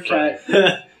Your cat.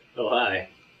 Oh, hi.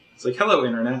 It's like, hello,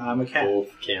 Internet, I'm a cat.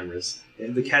 Both cameras.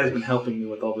 And the cat has been helping me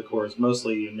with all the cores,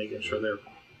 mostly making sure they're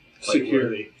Secure.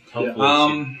 worthy.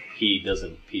 Hopefully he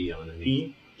doesn't pee on any.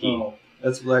 He? He. Oh,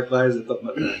 that's why is it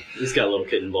He's got little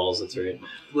kitten balls, that's right.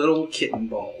 little kitten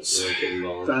balls. Little kitten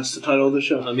balls. That's the title of the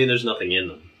show. I mean, there's nothing in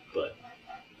them, but.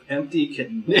 Empty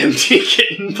kitten balls. Empty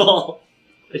kitten ball.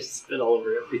 I spit all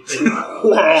over everything.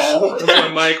 Wow. That's why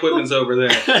my equipment's over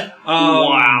there.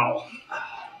 Wow.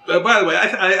 By the way,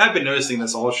 I've been noticing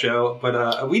this all show,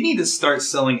 but we need to start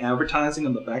selling advertising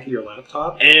on the back of your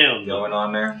laptop. Damn. Going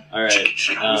on there. All right. We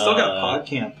still got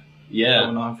PodCamp Yeah.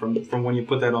 going on from when you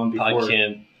put that on before.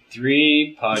 PodCamp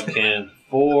 3, PodCamp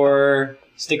 4,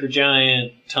 Sticker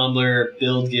Giant, Tumblr,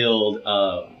 Build Guild.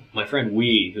 My friend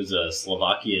Wee, who's a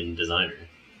Slovakian designer,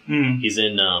 Mm. he's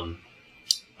in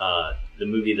the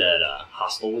movie that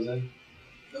Hostel was in.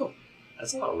 Oh.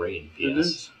 That's a lot of rain, It P.S.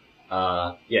 is.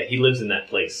 Yeah, he lives in that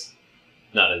place.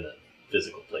 Not in the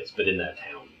physical place, but in that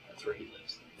town. That's where he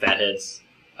lives. Fatheads,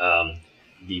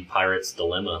 the Pirates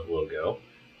Dilemma logo,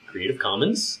 Creative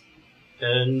Commons,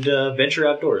 and Venture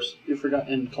Outdoors. You forgot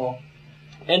end call.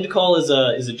 End call is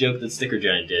a joke that Sticker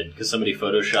Giant did because somebody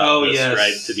photoshopped Oh, the yes.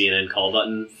 stripe to be an end call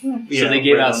button. Yeah, So they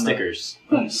gave right out on stickers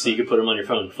Nice. so you could put them on your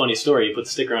phone. Funny story: you put the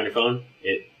sticker on your phone,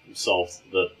 it solves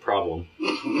the problem.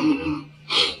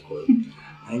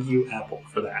 Thank you, Apple,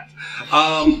 for that.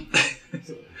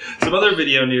 Some other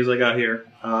video news I got here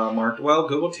marked. Well,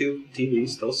 Google TV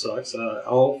still sucks.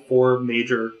 All 4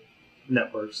 major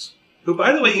networks, who,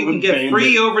 by the way, you can get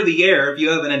free over the air if you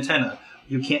have an antenna.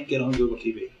 You can't get on Google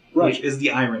TV, Right. which is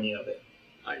the irony of it.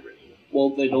 Irony. Well,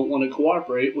 they don't want to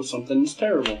cooperate with something that's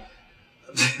terrible.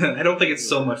 I don't think it's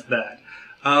so much that.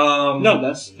 No,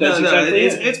 that's exactly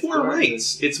it. It's more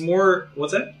rights. It's more.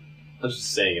 What's that? I was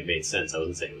just saying it made sense. I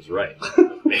wasn't saying it was right.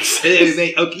 It makes sense.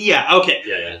 Okay, yeah, okay.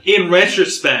 Yeah. In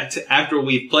retrospect, after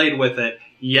we've played with it,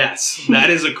 yes, that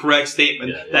is a correct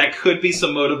statement. Yeah. That could be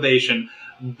some motivation,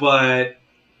 but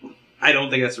I don't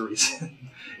think that's the reason.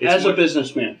 It's As a more-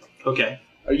 businessman, okay,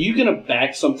 are you going to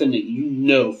back something that you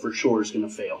know for sure is going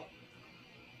to fail?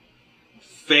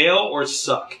 fail or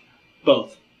suck.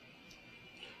 Both.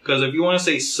 Because if you want to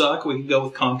say suck, we can go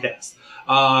with Comcast.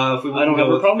 If we I don't go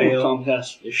have a problem fail, with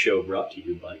Comcast. This show brought to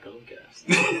you by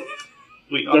Comcast.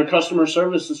 Their customer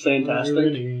service is fantastic.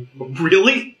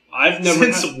 Really? I've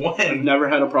never Since I've when? never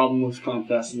had a problem with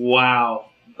Comcast.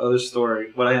 Wow. Other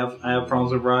story. But I have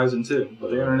problems with Verizon too. But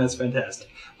the internet's fantastic.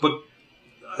 But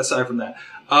aside from that,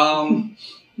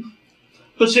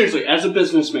 But seriously, as a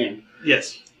businessman,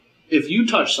 yes. if you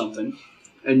touch something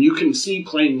and you can see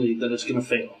plainly that it's going to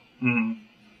fail Mhm.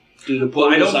 due to Well,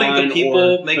 poor I don't think the design people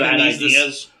or making bad these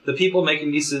ideas, The people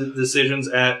making these decisions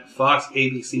at Fox,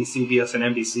 ABC, CBS, and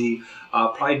NBC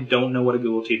probably don't know what a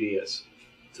Google TV is,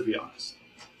 to be honest.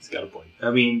 It's got a point. I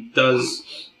mean, does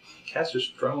cats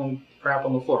just throwing crap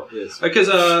on the floor? Yes. Because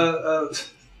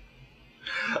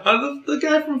the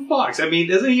guy from Fox, I mean,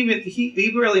 doesn't even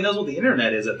he barely knows what the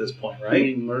internet is at this point, I right?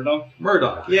 mean, Murdoch,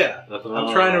 Murdoch, yeah.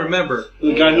 I'm trying to remember.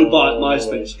 the guy who bought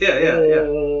MySpace. Yeah,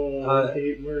 yeah. I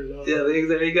hate Murdoch. Yeah,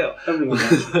 there you go. Everyone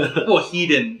does. Well, he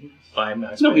didn't buy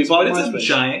MySpace, No, he bought but it's MySpace. a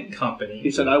giant company.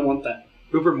 He said, "I want that."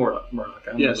 Rupert Murdoch.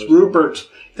 I don't Yes, know. Rupert.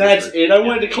 That's Rupert. it. I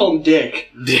wanted to call him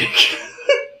Dick. Dick.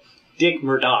 Dick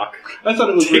Murdoch. I thought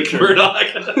it was Dick Richard.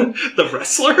 Murdoch, the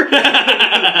wrestler, the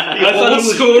I thought old it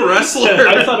was- school wrestler.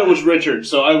 I thought it was Richard,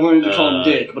 so I wanted to call him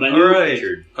Dick, but I knew, All right,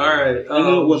 Richard. all right. I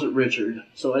knew it wasn't Richard,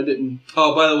 so I didn't.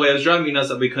 Oh, by the way, it was driving me nuts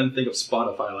that we couldn't think of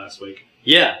Spotify last week.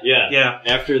 Yeah. Yeah,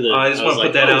 After the, I just want was to put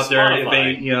like, that oh, out there. If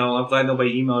Spotify. they, I'm glad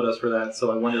nobody emailed us for that.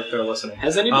 So I wonder if they're listening.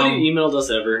 Has anybody emailed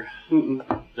us ever? Mm-mm.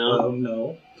 No.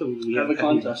 No, so we Have a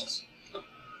contest.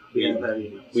 We have had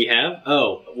emails. We have?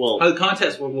 Oh, well. The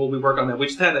contest, we'll work on that. We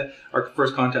just had our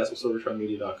first contest with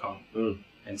SilverShroudMedia.com, Mm.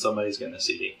 and somebody's getting a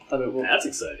CD Thought it was That's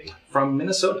exciting. from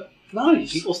Minnesota.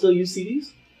 nice. People still use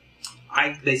CDs?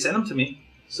 They sent them to me,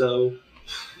 so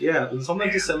yeah. And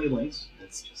sometimes they send me links.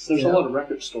 That's just There's Yeah. a lot of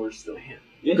record stores still.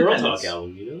 the Girl Independence. Talk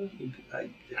album, you know that?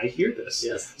 I hear this.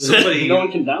 Yes. Somebody. No one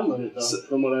can download it though, So-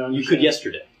 from what I understand. You could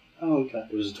yesterday. Oh, okay.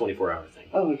 It was a 24-hour thing.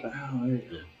 Oh, okay. Oh, there you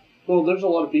go. Well, there's a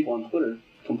lot of people on Twitter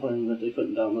complaining that they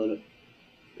couldn't download it.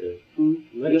 Really?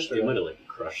 Mm, yesterday. They might have like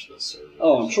crushed the server.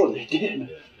 Oh, I'm sure they did. Yeah.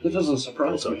 That doesn't Girl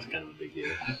surprise me. Talk's kind of a big deal.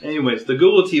 Anyways, the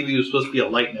Google TV was supposed to be a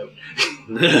light note.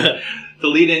 The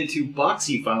lead into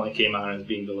Boxy finally came out and is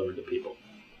being delivered to people.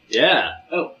 Yeah.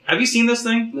 Have you seen this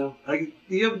thing? No. Can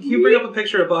you bring up a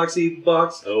picture of Boxy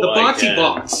Box? Oh, the I Boxy can.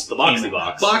 Box. The Boxy came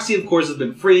out. Box. Boxy, of course, has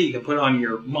been free. You can put it on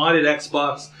your modded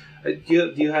Xbox.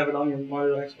 Do you have it on your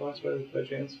modded Xbox by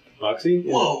chance? Boxy?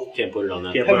 Whoa. Can't put it on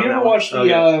that. Yeah. Have you ever watched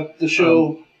the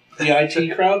show The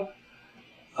IT Crowd?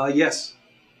 Yes.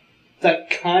 That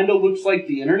kind of looks like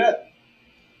the internet.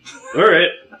 All right.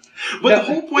 But No, the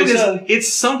whole point it's is,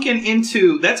 it's sunken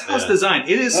into. That's how it's Yeah. designed.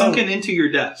 It is sunken into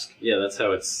your desk Yeah, that's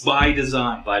how it's by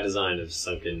design. by design. It's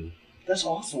sunken. That's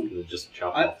awesome. Just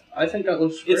chop off. I think that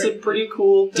looks great. It's a pretty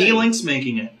cool thing. D-Link's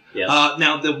making it. Yes.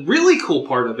 Now, the really cool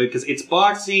part of it, because it's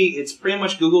boxy, it's pretty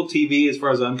much Google TV as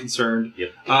far as I'm concerned.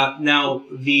 Yep. Now,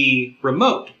 the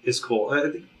remote is cool.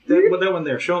 That one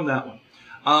there, show them that one.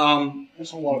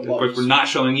 That's a lot of Of course, bugs. we're not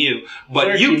showing you, but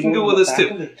There, you keyboard can on Google the this back too.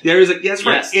 of it. There's a yes,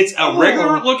 right. Yes. It's a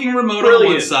regular-looking remote on one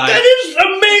Brilliant. side, That is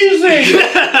amazing!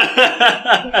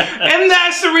 and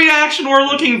that's the reaction we're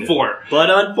looking for. But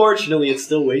unfortunately, it's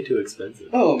still way too expensive.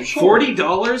 Oh, I'm sure.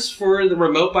 $40 for the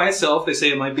remote by itself. They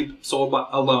say it might be sold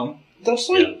alone, That's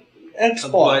like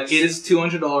Xbox. but it is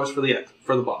 $200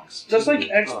 for the box. That's like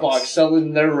Xbox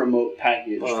selling their remote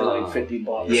package for like Wow.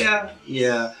 $50.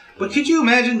 Yeah. But could you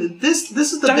imagine this?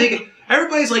 This is the big.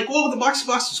 Everybody's like, "Whoa, the Boxy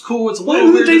Box is cool. It's a Why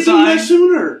little didn't weird they do design." that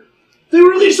sooner? They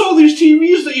release all these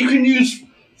TVs that you can use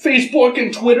Facebook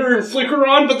and Twitter and Flickr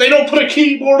on, but they don't put a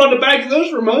keyboard on the back of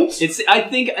those remotes. I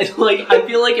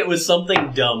feel like it was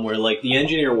something dumb where like the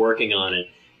engineer working on it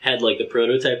had like the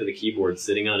prototype of the keyboard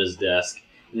sitting on his desk,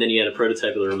 and then he had a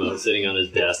prototype of the remote sitting on his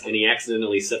desk, and he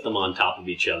accidentally set them on top of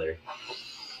each other,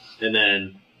 and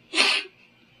then.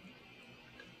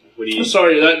 What do you?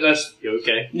 Sorry, that's You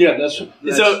okay? yeah, that's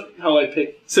So- how I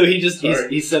pick. So he just Sorry.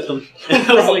 he set them.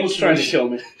 I was trying to kill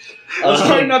me. I was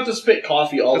trying not to spit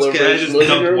coffee all That's over okay. I his just living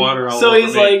dumped room. water all So over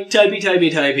he's me. like typey,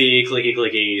 clicky,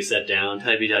 clicky, set down,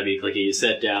 typey, clicky,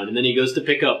 set down, and then he goes to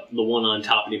pick up the one on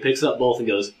top, and he picks up both and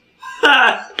goes,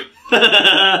 ha!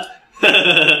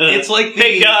 It's like the,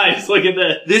 hey guys, look at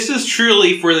that. This is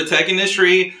truly for the tech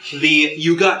industry. The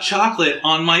you got chocolate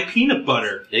on my peanut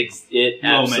butter. It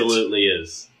Moment. absolutely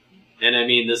is. And I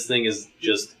mean, this thing is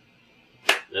just,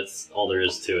 that's all there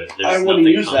is to it. I There's wanna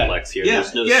nothing use that. complex here. Yeah,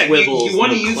 There's no yeah, you swivels,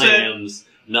 wanna no use clams,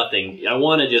 nothing. I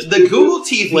want to just... The Google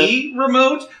TV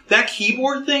remote, that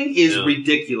keyboard thing is Yeah.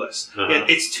 ridiculous. Uh-huh.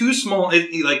 It's too small.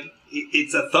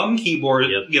 It's a thumb keyboard.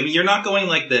 Yep. I mean, you're not going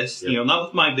like this. Yep. You know, not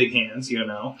with my big hands. You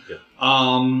know. Yep.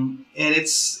 And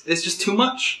it's just too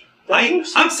much. That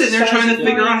looks I'm like sitting the there trying size to of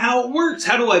figure my- out how it works.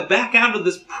 How do I back out of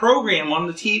this program on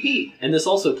the TV? And this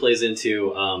also plays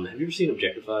into, have you ever seen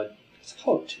Objectified? It's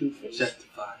called Two-Face.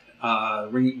 Objectified.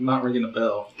 Not ringing a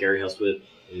bell. Gary Hustwit,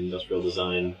 Industrial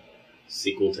Design,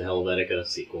 sequel to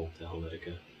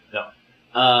Helvetica.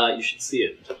 No. You should see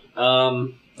it. I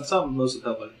saw most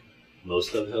of Helvetica.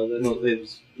 Most of Helvetica. No, it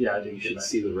was, yeah, I didn't You get should back.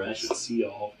 see the I rest. should see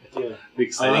all. Yeah. The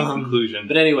exciting Um, conclusion.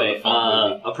 But anyway, of a fun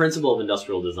movie. a principle of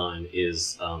industrial design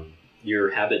is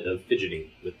your habit of fidgeting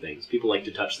with things. People like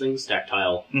to touch things,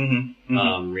 tactile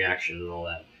reaction and all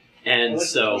that. And I like to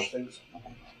so push things.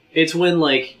 it's when,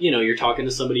 like, you know, you're talking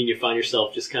to somebody and you find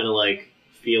yourself just kind of like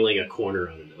feeling a corner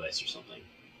on a device or something.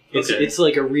 Okay. It's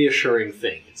like a reassuring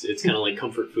thing. It's kind of like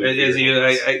comfort food. It for is. your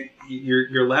hands.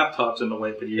 Your laptop's in the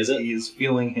way, but Is it? he's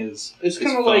feeling his. It's his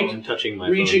kind of phone. like I'm touching my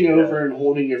reaching phone. over and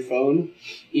holding your phone,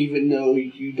 even though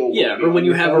you don't. Yeah, want to be or when on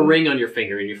you your have a phone. ring on your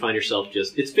finger and you find yourself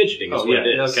just it's fidgeting. Is Oh what yeah.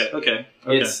 it is. Okay.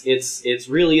 It's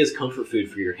really is comfort food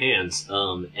for your hands.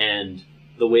 And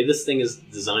the way this thing is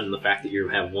designed, and the fact that you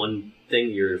have one thing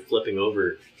you're flipping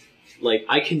over, like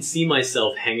I can see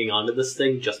myself hanging onto this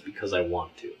thing just because I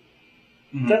want to.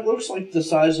 That looks like the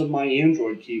size of my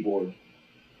Android keyboard.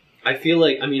 I feel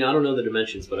like, I mean, I don't know the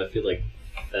dimensions, but I feel like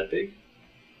that big,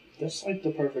 That's like the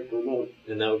perfect remote.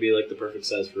 and that would be like the perfect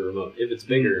size for a remote. If it's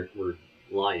bigger, we're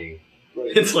lying.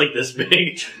 Right. It's like this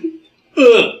big.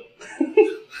 Ugh.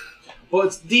 Well,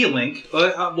 it's D-Link.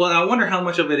 Well, I wonder how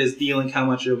much of it is D-Link, how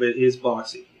much of it is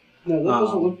Boxy. No, that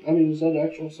doesn't Um, look. I mean, is that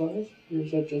actual size, or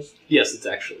is that just? Yes, it's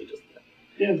actually just that.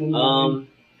 Yeah, then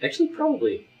Actually,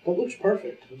 probably. that looks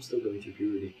perfect. I'm still going through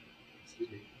puberty. Excuse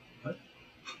me. What?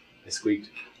 I squeaked.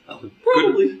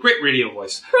 Probably. Great radio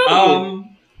voice. Probably.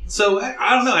 So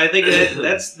I don't know. I think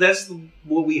that's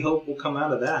what we hope will come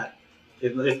out of that.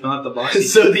 If not the Boxy.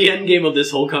 So the end game of this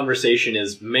whole conversation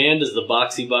is, man, does the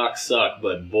Boxy Box suck,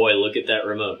 but boy, look at that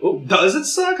remote. Oh, Does it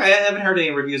suck? I haven't heard any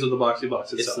reviews of the Boxy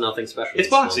Box itself. it's nothing special. It's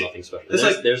still boxy. Nothing special. It's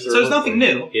like- there's the so it's remote nothing for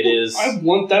you. new. It is. I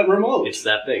want that remote. It's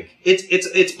that big. It's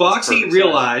Boxy perfect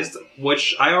realized,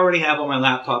 which I already have on my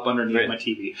laptop underneath Right. my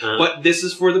TV. Uh-huh. But this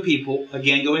is for the people.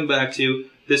 Again, going back to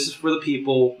This is for the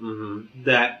people Mm-hmm.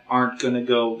 that aren't going to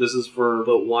go. This is for.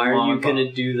 But why are you Long going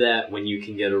to do that when you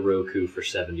can get a Roku for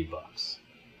 $70?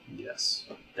 Yes.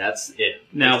 That's it.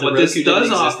 Now, If the what this Roku didn't does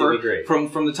exist, it'd offer, be great.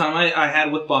 from the time I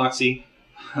had with Boxy,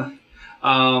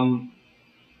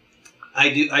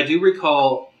 I do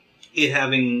recall it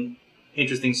having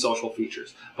interesting social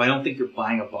features, but I don't think you're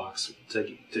buying a box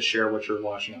to share what you're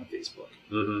watching on Facebook.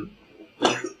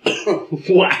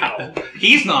 Mm-hmm. Wow,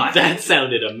 He's not. that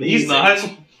sounded amazing. He's not.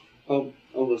 Oh,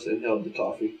 almost inhaled the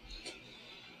coffee.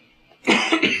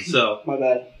 So My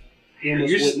bad.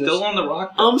 you're still on the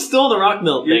rock. I'm still on the rock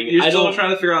melt thing. You're I still don't.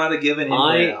 trying to figure out how to give an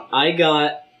invite out. I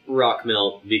got rock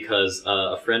melt because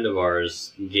a friend of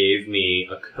ours gave me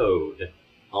a code.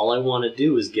 All I want to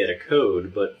do is get a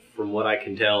code, but from what I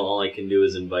can tell, all I can do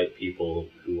is invite people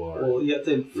who are Well, you have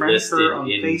to friend listed her on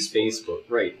in Facebook.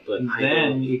 Right? But And I then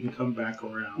don't. you can come back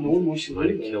around. No one wants you Might to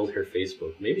have do that. killed her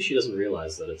Facebook. Maybe she doesn't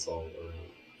realize that it's all around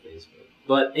Facebook.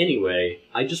 But anyway,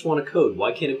 I just want a code.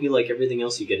 Why can't it be like everything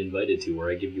else you get invited to, where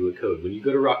I give you a code? When you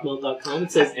go to rockmelt.com,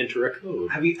 it says enter a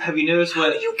code. Have you noticed How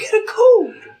what do you get a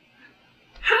code?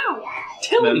 How?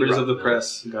 Tell members me, of the Rockmelt.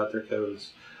 press got their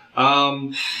codes?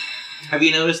 Have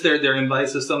you noticed their invite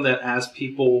system that as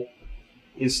people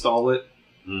install it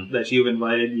that you've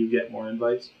invited, you get more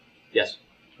invites? Yes,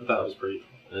 I thought it was pretty.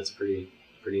 that's pretty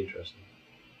interesting.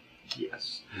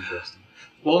 Yes. Interesting.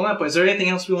 Well, on that point, is there anything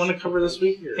else we want to cover this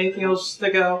week? Anything else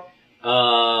stick out?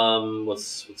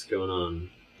 What's going on?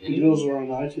 Beatles are on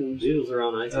iTunes. Beatles are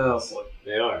on iTunes. Oh, boy.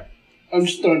 They are. I'm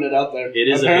just throwing it out there. It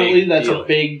is a Apparently, big that's deal. a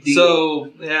big deal.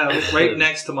 So yeah, right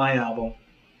next to my album,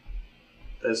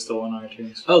 that's still on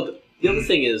iTunes. Oh, the other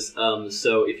thing is,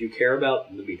 so if you care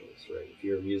about the Beatles, right? If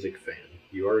you're a music fan,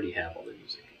 you already have all their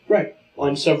music. right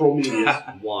on several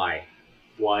media. Why?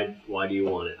 Why do you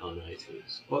want it on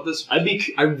iTunes? Well, this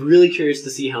I'm really curious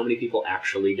to see how many people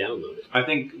actually download it. I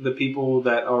think the people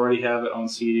that already have it on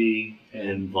CD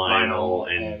And vinyl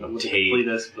and with the tape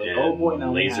complete disc, like, and oh boy,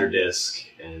 now we have Laserdisc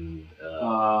and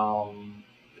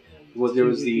well, there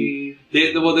was the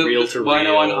Reel to well, I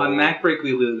know reel. on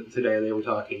MacBreak today they were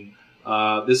talking.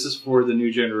 This is for the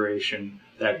new generation.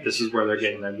 That this is where they're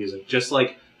getting their music. Just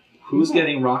like who's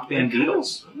getting Rock Band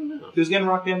Beatles? I don't know. Who's getting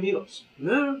Rock Band Beatles?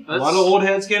 No, A lot of old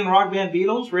heads getting Rock Band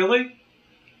Beatles, really?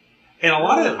 And a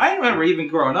lot of I remember even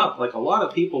growing up, like a lot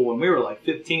of people when we were like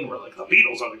 15 were like, the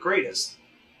Beatles are the greatest.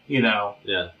 You know?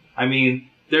 Yeah. I mean,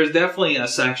 there's definitely a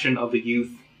section of the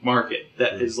youth market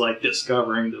that is like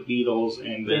discovering the Beatles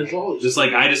and There's always just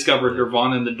like I discovered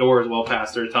Nirvana and the Doors well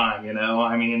past their time, you know?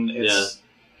 I mean, it's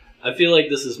I feel like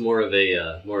this is more of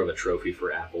a trophy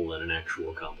for Apple than an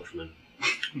actual accomplishment.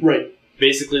 right.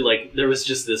 Basically, like there was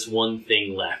just this one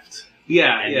thing left,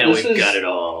 yeah, and yeah. now This we've is- got it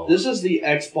all. This is the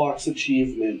Xbox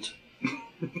achievement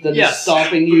that is Yes.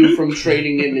 stopping you from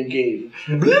trading in the game.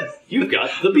 You've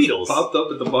got the Beatles. Popped up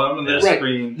at the bottom of their Right.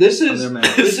 screen. This on is their Mac.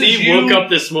 this is Steve you- woke up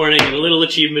this morning and a little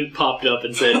achievement popped up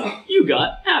and said, "You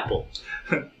got Apple."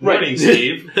 Morning,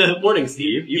 Steve. Morning,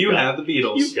 Steve. You have the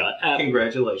Beatles. You got Apple.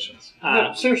 Congratulations.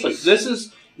 No, seriously, this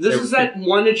is that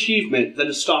one achievement that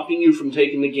is stopping you from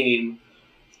taking the game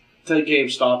to the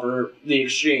GameStop or the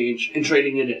exchange and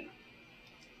trading it in.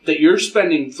 That you're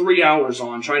spending 3 hours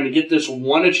on trying to get this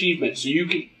one achievement so you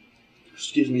can,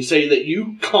 say that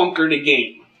you conquered a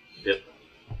game. Yep.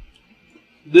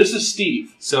 This is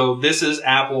Steve. So this is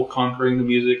Apple conquering the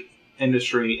music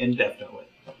industry indefinitely.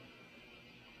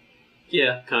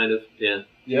 Yeah, kind of. Yeah.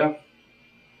 Yeah.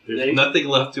 There's They- nothing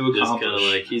left to Just accomplish. kind of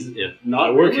like he's yeah. Not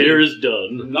My work really. here is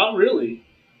done. Not really.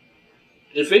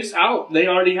 If it's out, they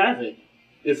already have it.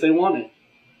 If they want it.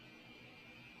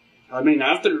 I mean,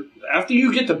 after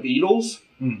you get the Beatles,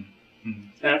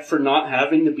 for not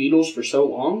having the Beatles for so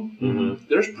long, Mm-hmm.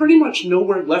 there's pretty much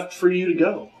nowhere left for you to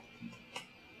go.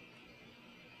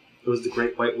 It was the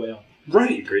Great White Whale.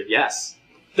 Right. Great. Yes.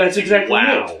 That's exactly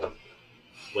it. Wow.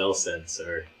 Well said,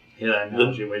 sir. Yeah, that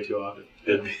analogy way too often.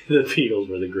 The Beatles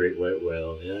were the great white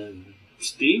whale. Yeah.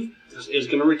 Steve is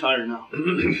going to retire now.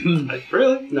 Like,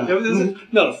 really? No. Is it-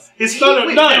 No. Is he, Not a-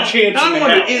 wait, not a no, chance I'm in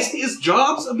wondering, hell. is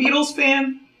Jobs a Beatles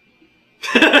fan?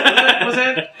 Was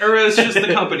that, or is it just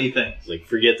the company thing? It's like,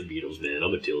 forget the Beatles, man.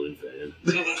 I'm a Dylan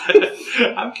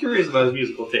fan. I'm curious about his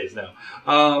musical taste now.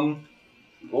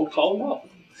 We'll call him up.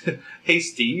 Hey,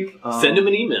 Steve. Send him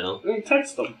an email. And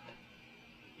text him.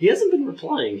 He hasn't been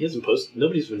replying. He hasn't posted.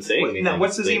 Nobody's been saying anything. Now,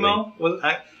 what's his lately. email?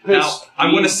 Now,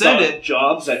 I'm going to send it.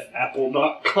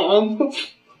 Jobs@apple.com.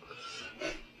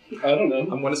 I don't know.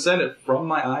 I'm going to send it from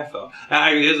my iPhone.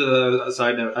 Here's a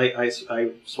side note. I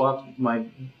swapped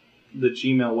the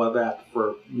Gmail web app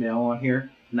for mail on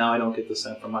here. Now I don't get this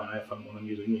sent from my iPhone when I'm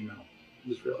using email.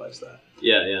 Just realized that.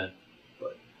 Yeah, yeah.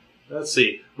 Let's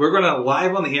see. We're going to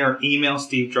live on the air email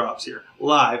Steve Jobs here.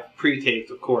 Live,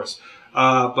 pre-taped, of course.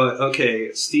 But,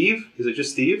 okay, Steve? Is it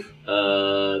just Steve?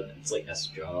 It's like S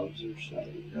Jobs or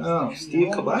something. Oh, Steve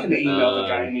I'm going to Kabaki. email the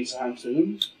guy anytime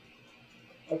soon.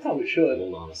 I probably should.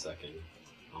 Hold on a second.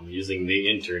 I'm using the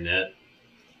internet.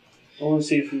 I want to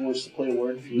see if he wants to play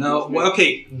Word. No, well,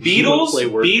 okay, You wanna Beatles, play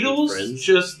Word with friends?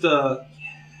 just, I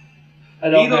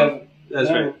don't Beatles- have. that's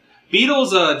no, right.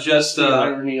 Beatles, just, the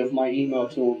irony of my email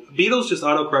to him. Beatles just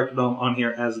auto-corrected them on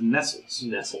here as Nestles.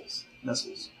 Nestles.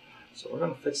 Nestles. So we're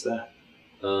going to fix that.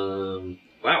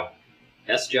 Wow.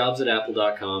 sjobs at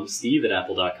apple.com, steve at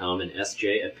apple.com, and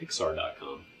sj at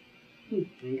pixar.com. There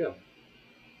you go.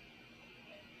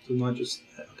 So not just,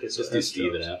 okay, so Just do S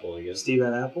Steve Jobs. at Apple, I guess. Steve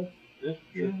at Apple? Yeah,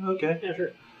 sure. Yeah, okay. Yeah, sure.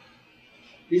 Do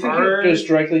you think Are it goes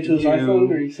directly to his you- iPhone,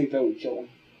 or do you think that would kill him?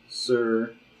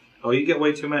 Sir. Oh, you get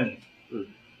way too many.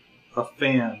 A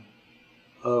fan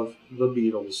of the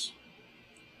Beatles.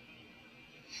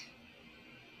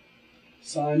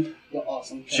 Signed, the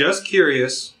awesome. Cat. Just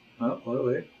curious. Oh,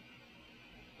 wait.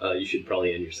 You should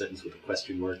probably end your sentence with a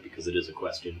question mark because it is a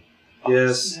question.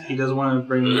 Yes, he does want to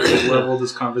bring level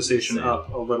this conversation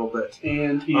up a little bit.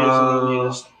 And he is an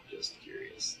elitist. Just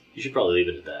curious. You should probably leave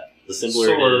it at that. The simpler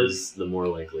Sorg. it is, the more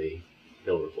likely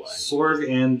he'll reply. Sorg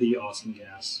and the Awesome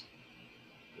Gas.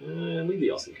 Leave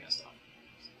the awesome cast off.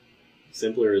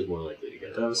 Simpler is more likely to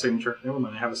get Do I have a it. signature? Never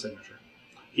mind, I have a signature.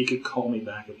 He could call me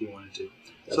back if he wanted to.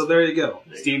 That's So there you go.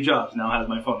 There you Steve Jobs now has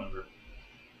my phone number.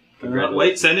 Congratulations.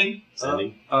 Wait, sending?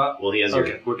 Sending. Well, He has your...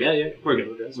 okay, we're good. Yeah, yeah. We're good.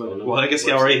 Address, Well, phone number, I guess he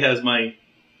website. already has my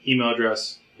email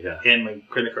address Yeah. and my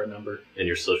credit card number. And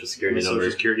your social My security number.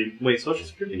 Social security. Wait, social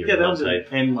security? And your Yeah, that blood was it. type.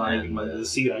 And And, the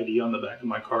seat ID on the back of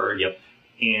my card. Yep.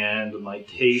 And my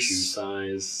Shoe taste.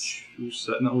 size.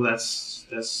 No, that's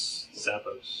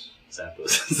Zappos. Zappos.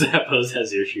 Zappos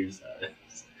has your shoe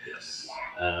size. Yes.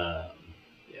 Yeah.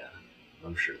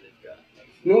 I'm sure they've got.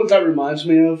 You know what that reminds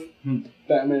me of? Hmm.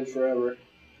 Batman Forever.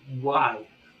 Why?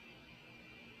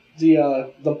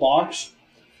 The box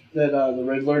that the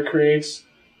Riddler creates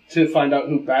to find out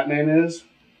who Batman is.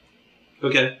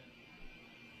 Okay.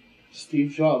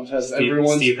 Steve Jobs has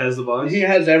Steve has the box. He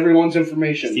has everyone's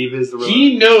information. Steve is the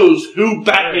He knows who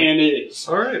Batman is.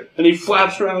 All right. And he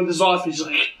flaps around with his office. He's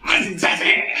like, I'm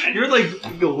Batman. You're like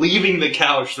leaving the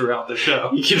couch throughout the show.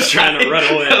 He keeps trying to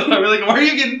run away. I'm like, why are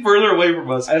you getting further away from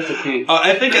us? I have to pee.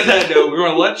 I think on that note, we're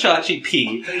going to let Chachi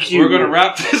pee. Thank you. We're going to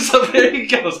wrap this up. There he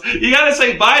goes. You got to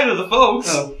say bye to the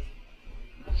folks. Oh.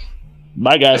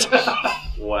 Bye, guys.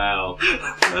 Wow.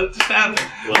 That just happened.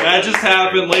 Well, That just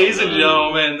happened, ladies and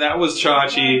gentlemen. That was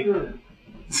Chachi.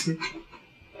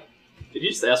 Did you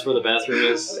just ask where the bathroom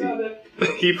is?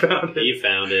 He found it. He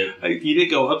found it. You did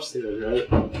go upstairs,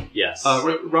 right? Yes.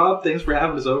 Rob, thanks for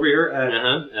having us over here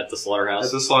at, At the slaughterhouse.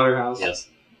 at the slaughterhouse. Yes.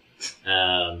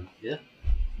 Yeah.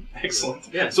 Excellent.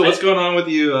 Yeah. So what's going on with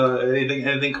you?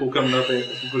 Anything cool coming up that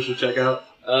people should check out?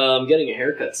 I'm getting a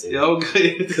haircut soon. Oh,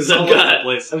 good. Because All I've over the got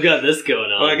place. I've got this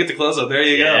going on. Oh, I get the close up. There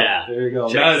you Yeah. go. There you go.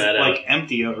 Check Now it's that like out.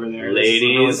 empty over there. This is a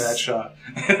really Ladies. bad shot.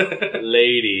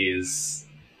 Ladies.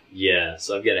 Yeah,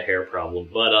 so I've got a hair problem.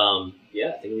 But yeah,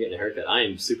 I think I'm getting a haircut. I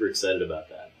am super excited about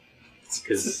that.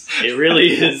 Because it really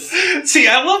is. See,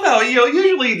 I love how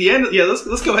usually the end. Yeah,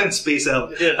 let's go ahead and space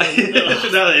out. Yeah.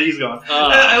 Now that he's gone,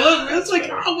 I love. It's like,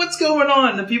 oh, what's going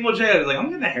on? The people chat is like, I'm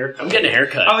getting a haircut. I'm getting a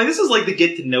haircut. I mean, this is like the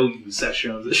get to know you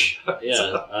session of the show.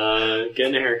 Yeah,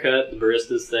 getting a haircut, the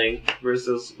baristas thing.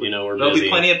 Versus, You know, we're there'll busy. be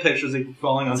plenty of pictures of you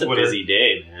following on It's a Twitter. busy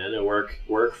day, man. I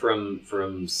work from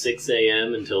 6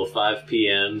 a.m. until 5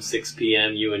 p.m. 6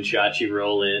 p.m. You and Chachi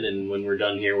roll in, and when we're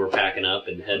done here, we're packing up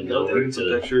and heading Go over taking some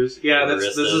to. pictures. Yeah, this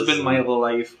has baristas been my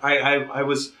life. I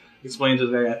was explaining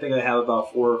today. I think I have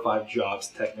about 4 or 5 jobs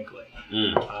technically.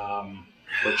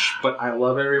 But I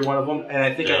love every one of them, and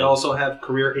I think I Yeah. also have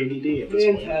career ADD at this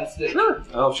point. Fantastic.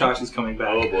 Oh, Chachi's coming back.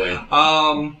 Oh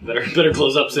boy, Better better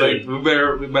close up soon. we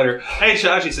better. Hey,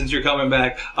 Chachi, since you're coming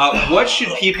back, what should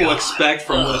people expect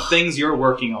from the things you're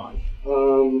working on?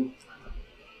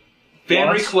 Fan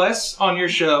Lots. requests on your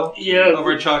show. Yeah.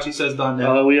 Over at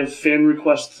ChachiSays.net. We have Fan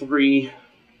Request 3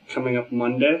 coming up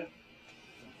Monday.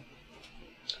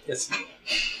 Yes.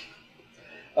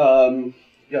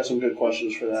 Got some good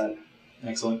questions for that.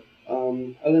 Excellent.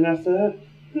 And then after that,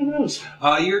 who knows?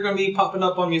 You're going to be popping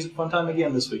up on Music Fun Time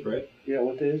again this week, right? Yeah,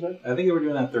 what day is that? I think you were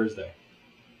doing that Thursday.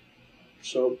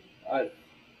 So,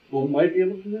 we might be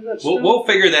able to do that We'll, soon. we'll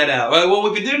figure that out. Well,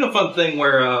 we've been doing a fun thing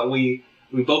where we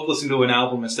both listen to an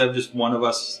album instead of just one of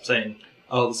us saying,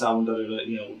 "Oh, this album,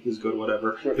 is good,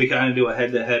 whatever." Right. We kind of do a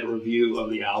head-to-head review of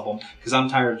the album because I'm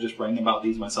tired of just writing about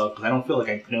these myself because I don't feel like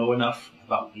I know enough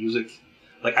about music.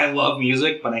 Like, I love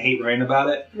music, but I hate writing about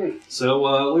it. Right.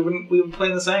 So we've been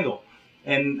playing this angle,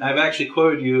 and I've actually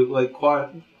quoted you, like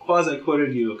quasi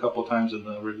quoted you a couple times in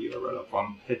the review I wrote up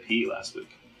on Hit P last week.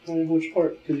 Which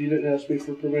part? Because you didn't ask me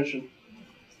for permission.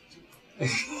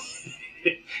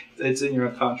 It's in your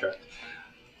contract.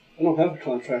 I don't have a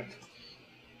contract.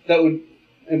 That would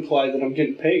imply that I'm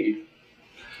getting paid.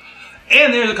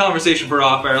 And there's a conversation for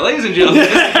off air, ladies and gentlemen.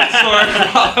 This is Sword,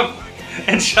 Rob,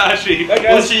 and Shashi.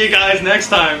 We'll see you guys next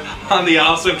time on the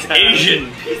Awesome Cast.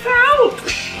 Asian. Peace out.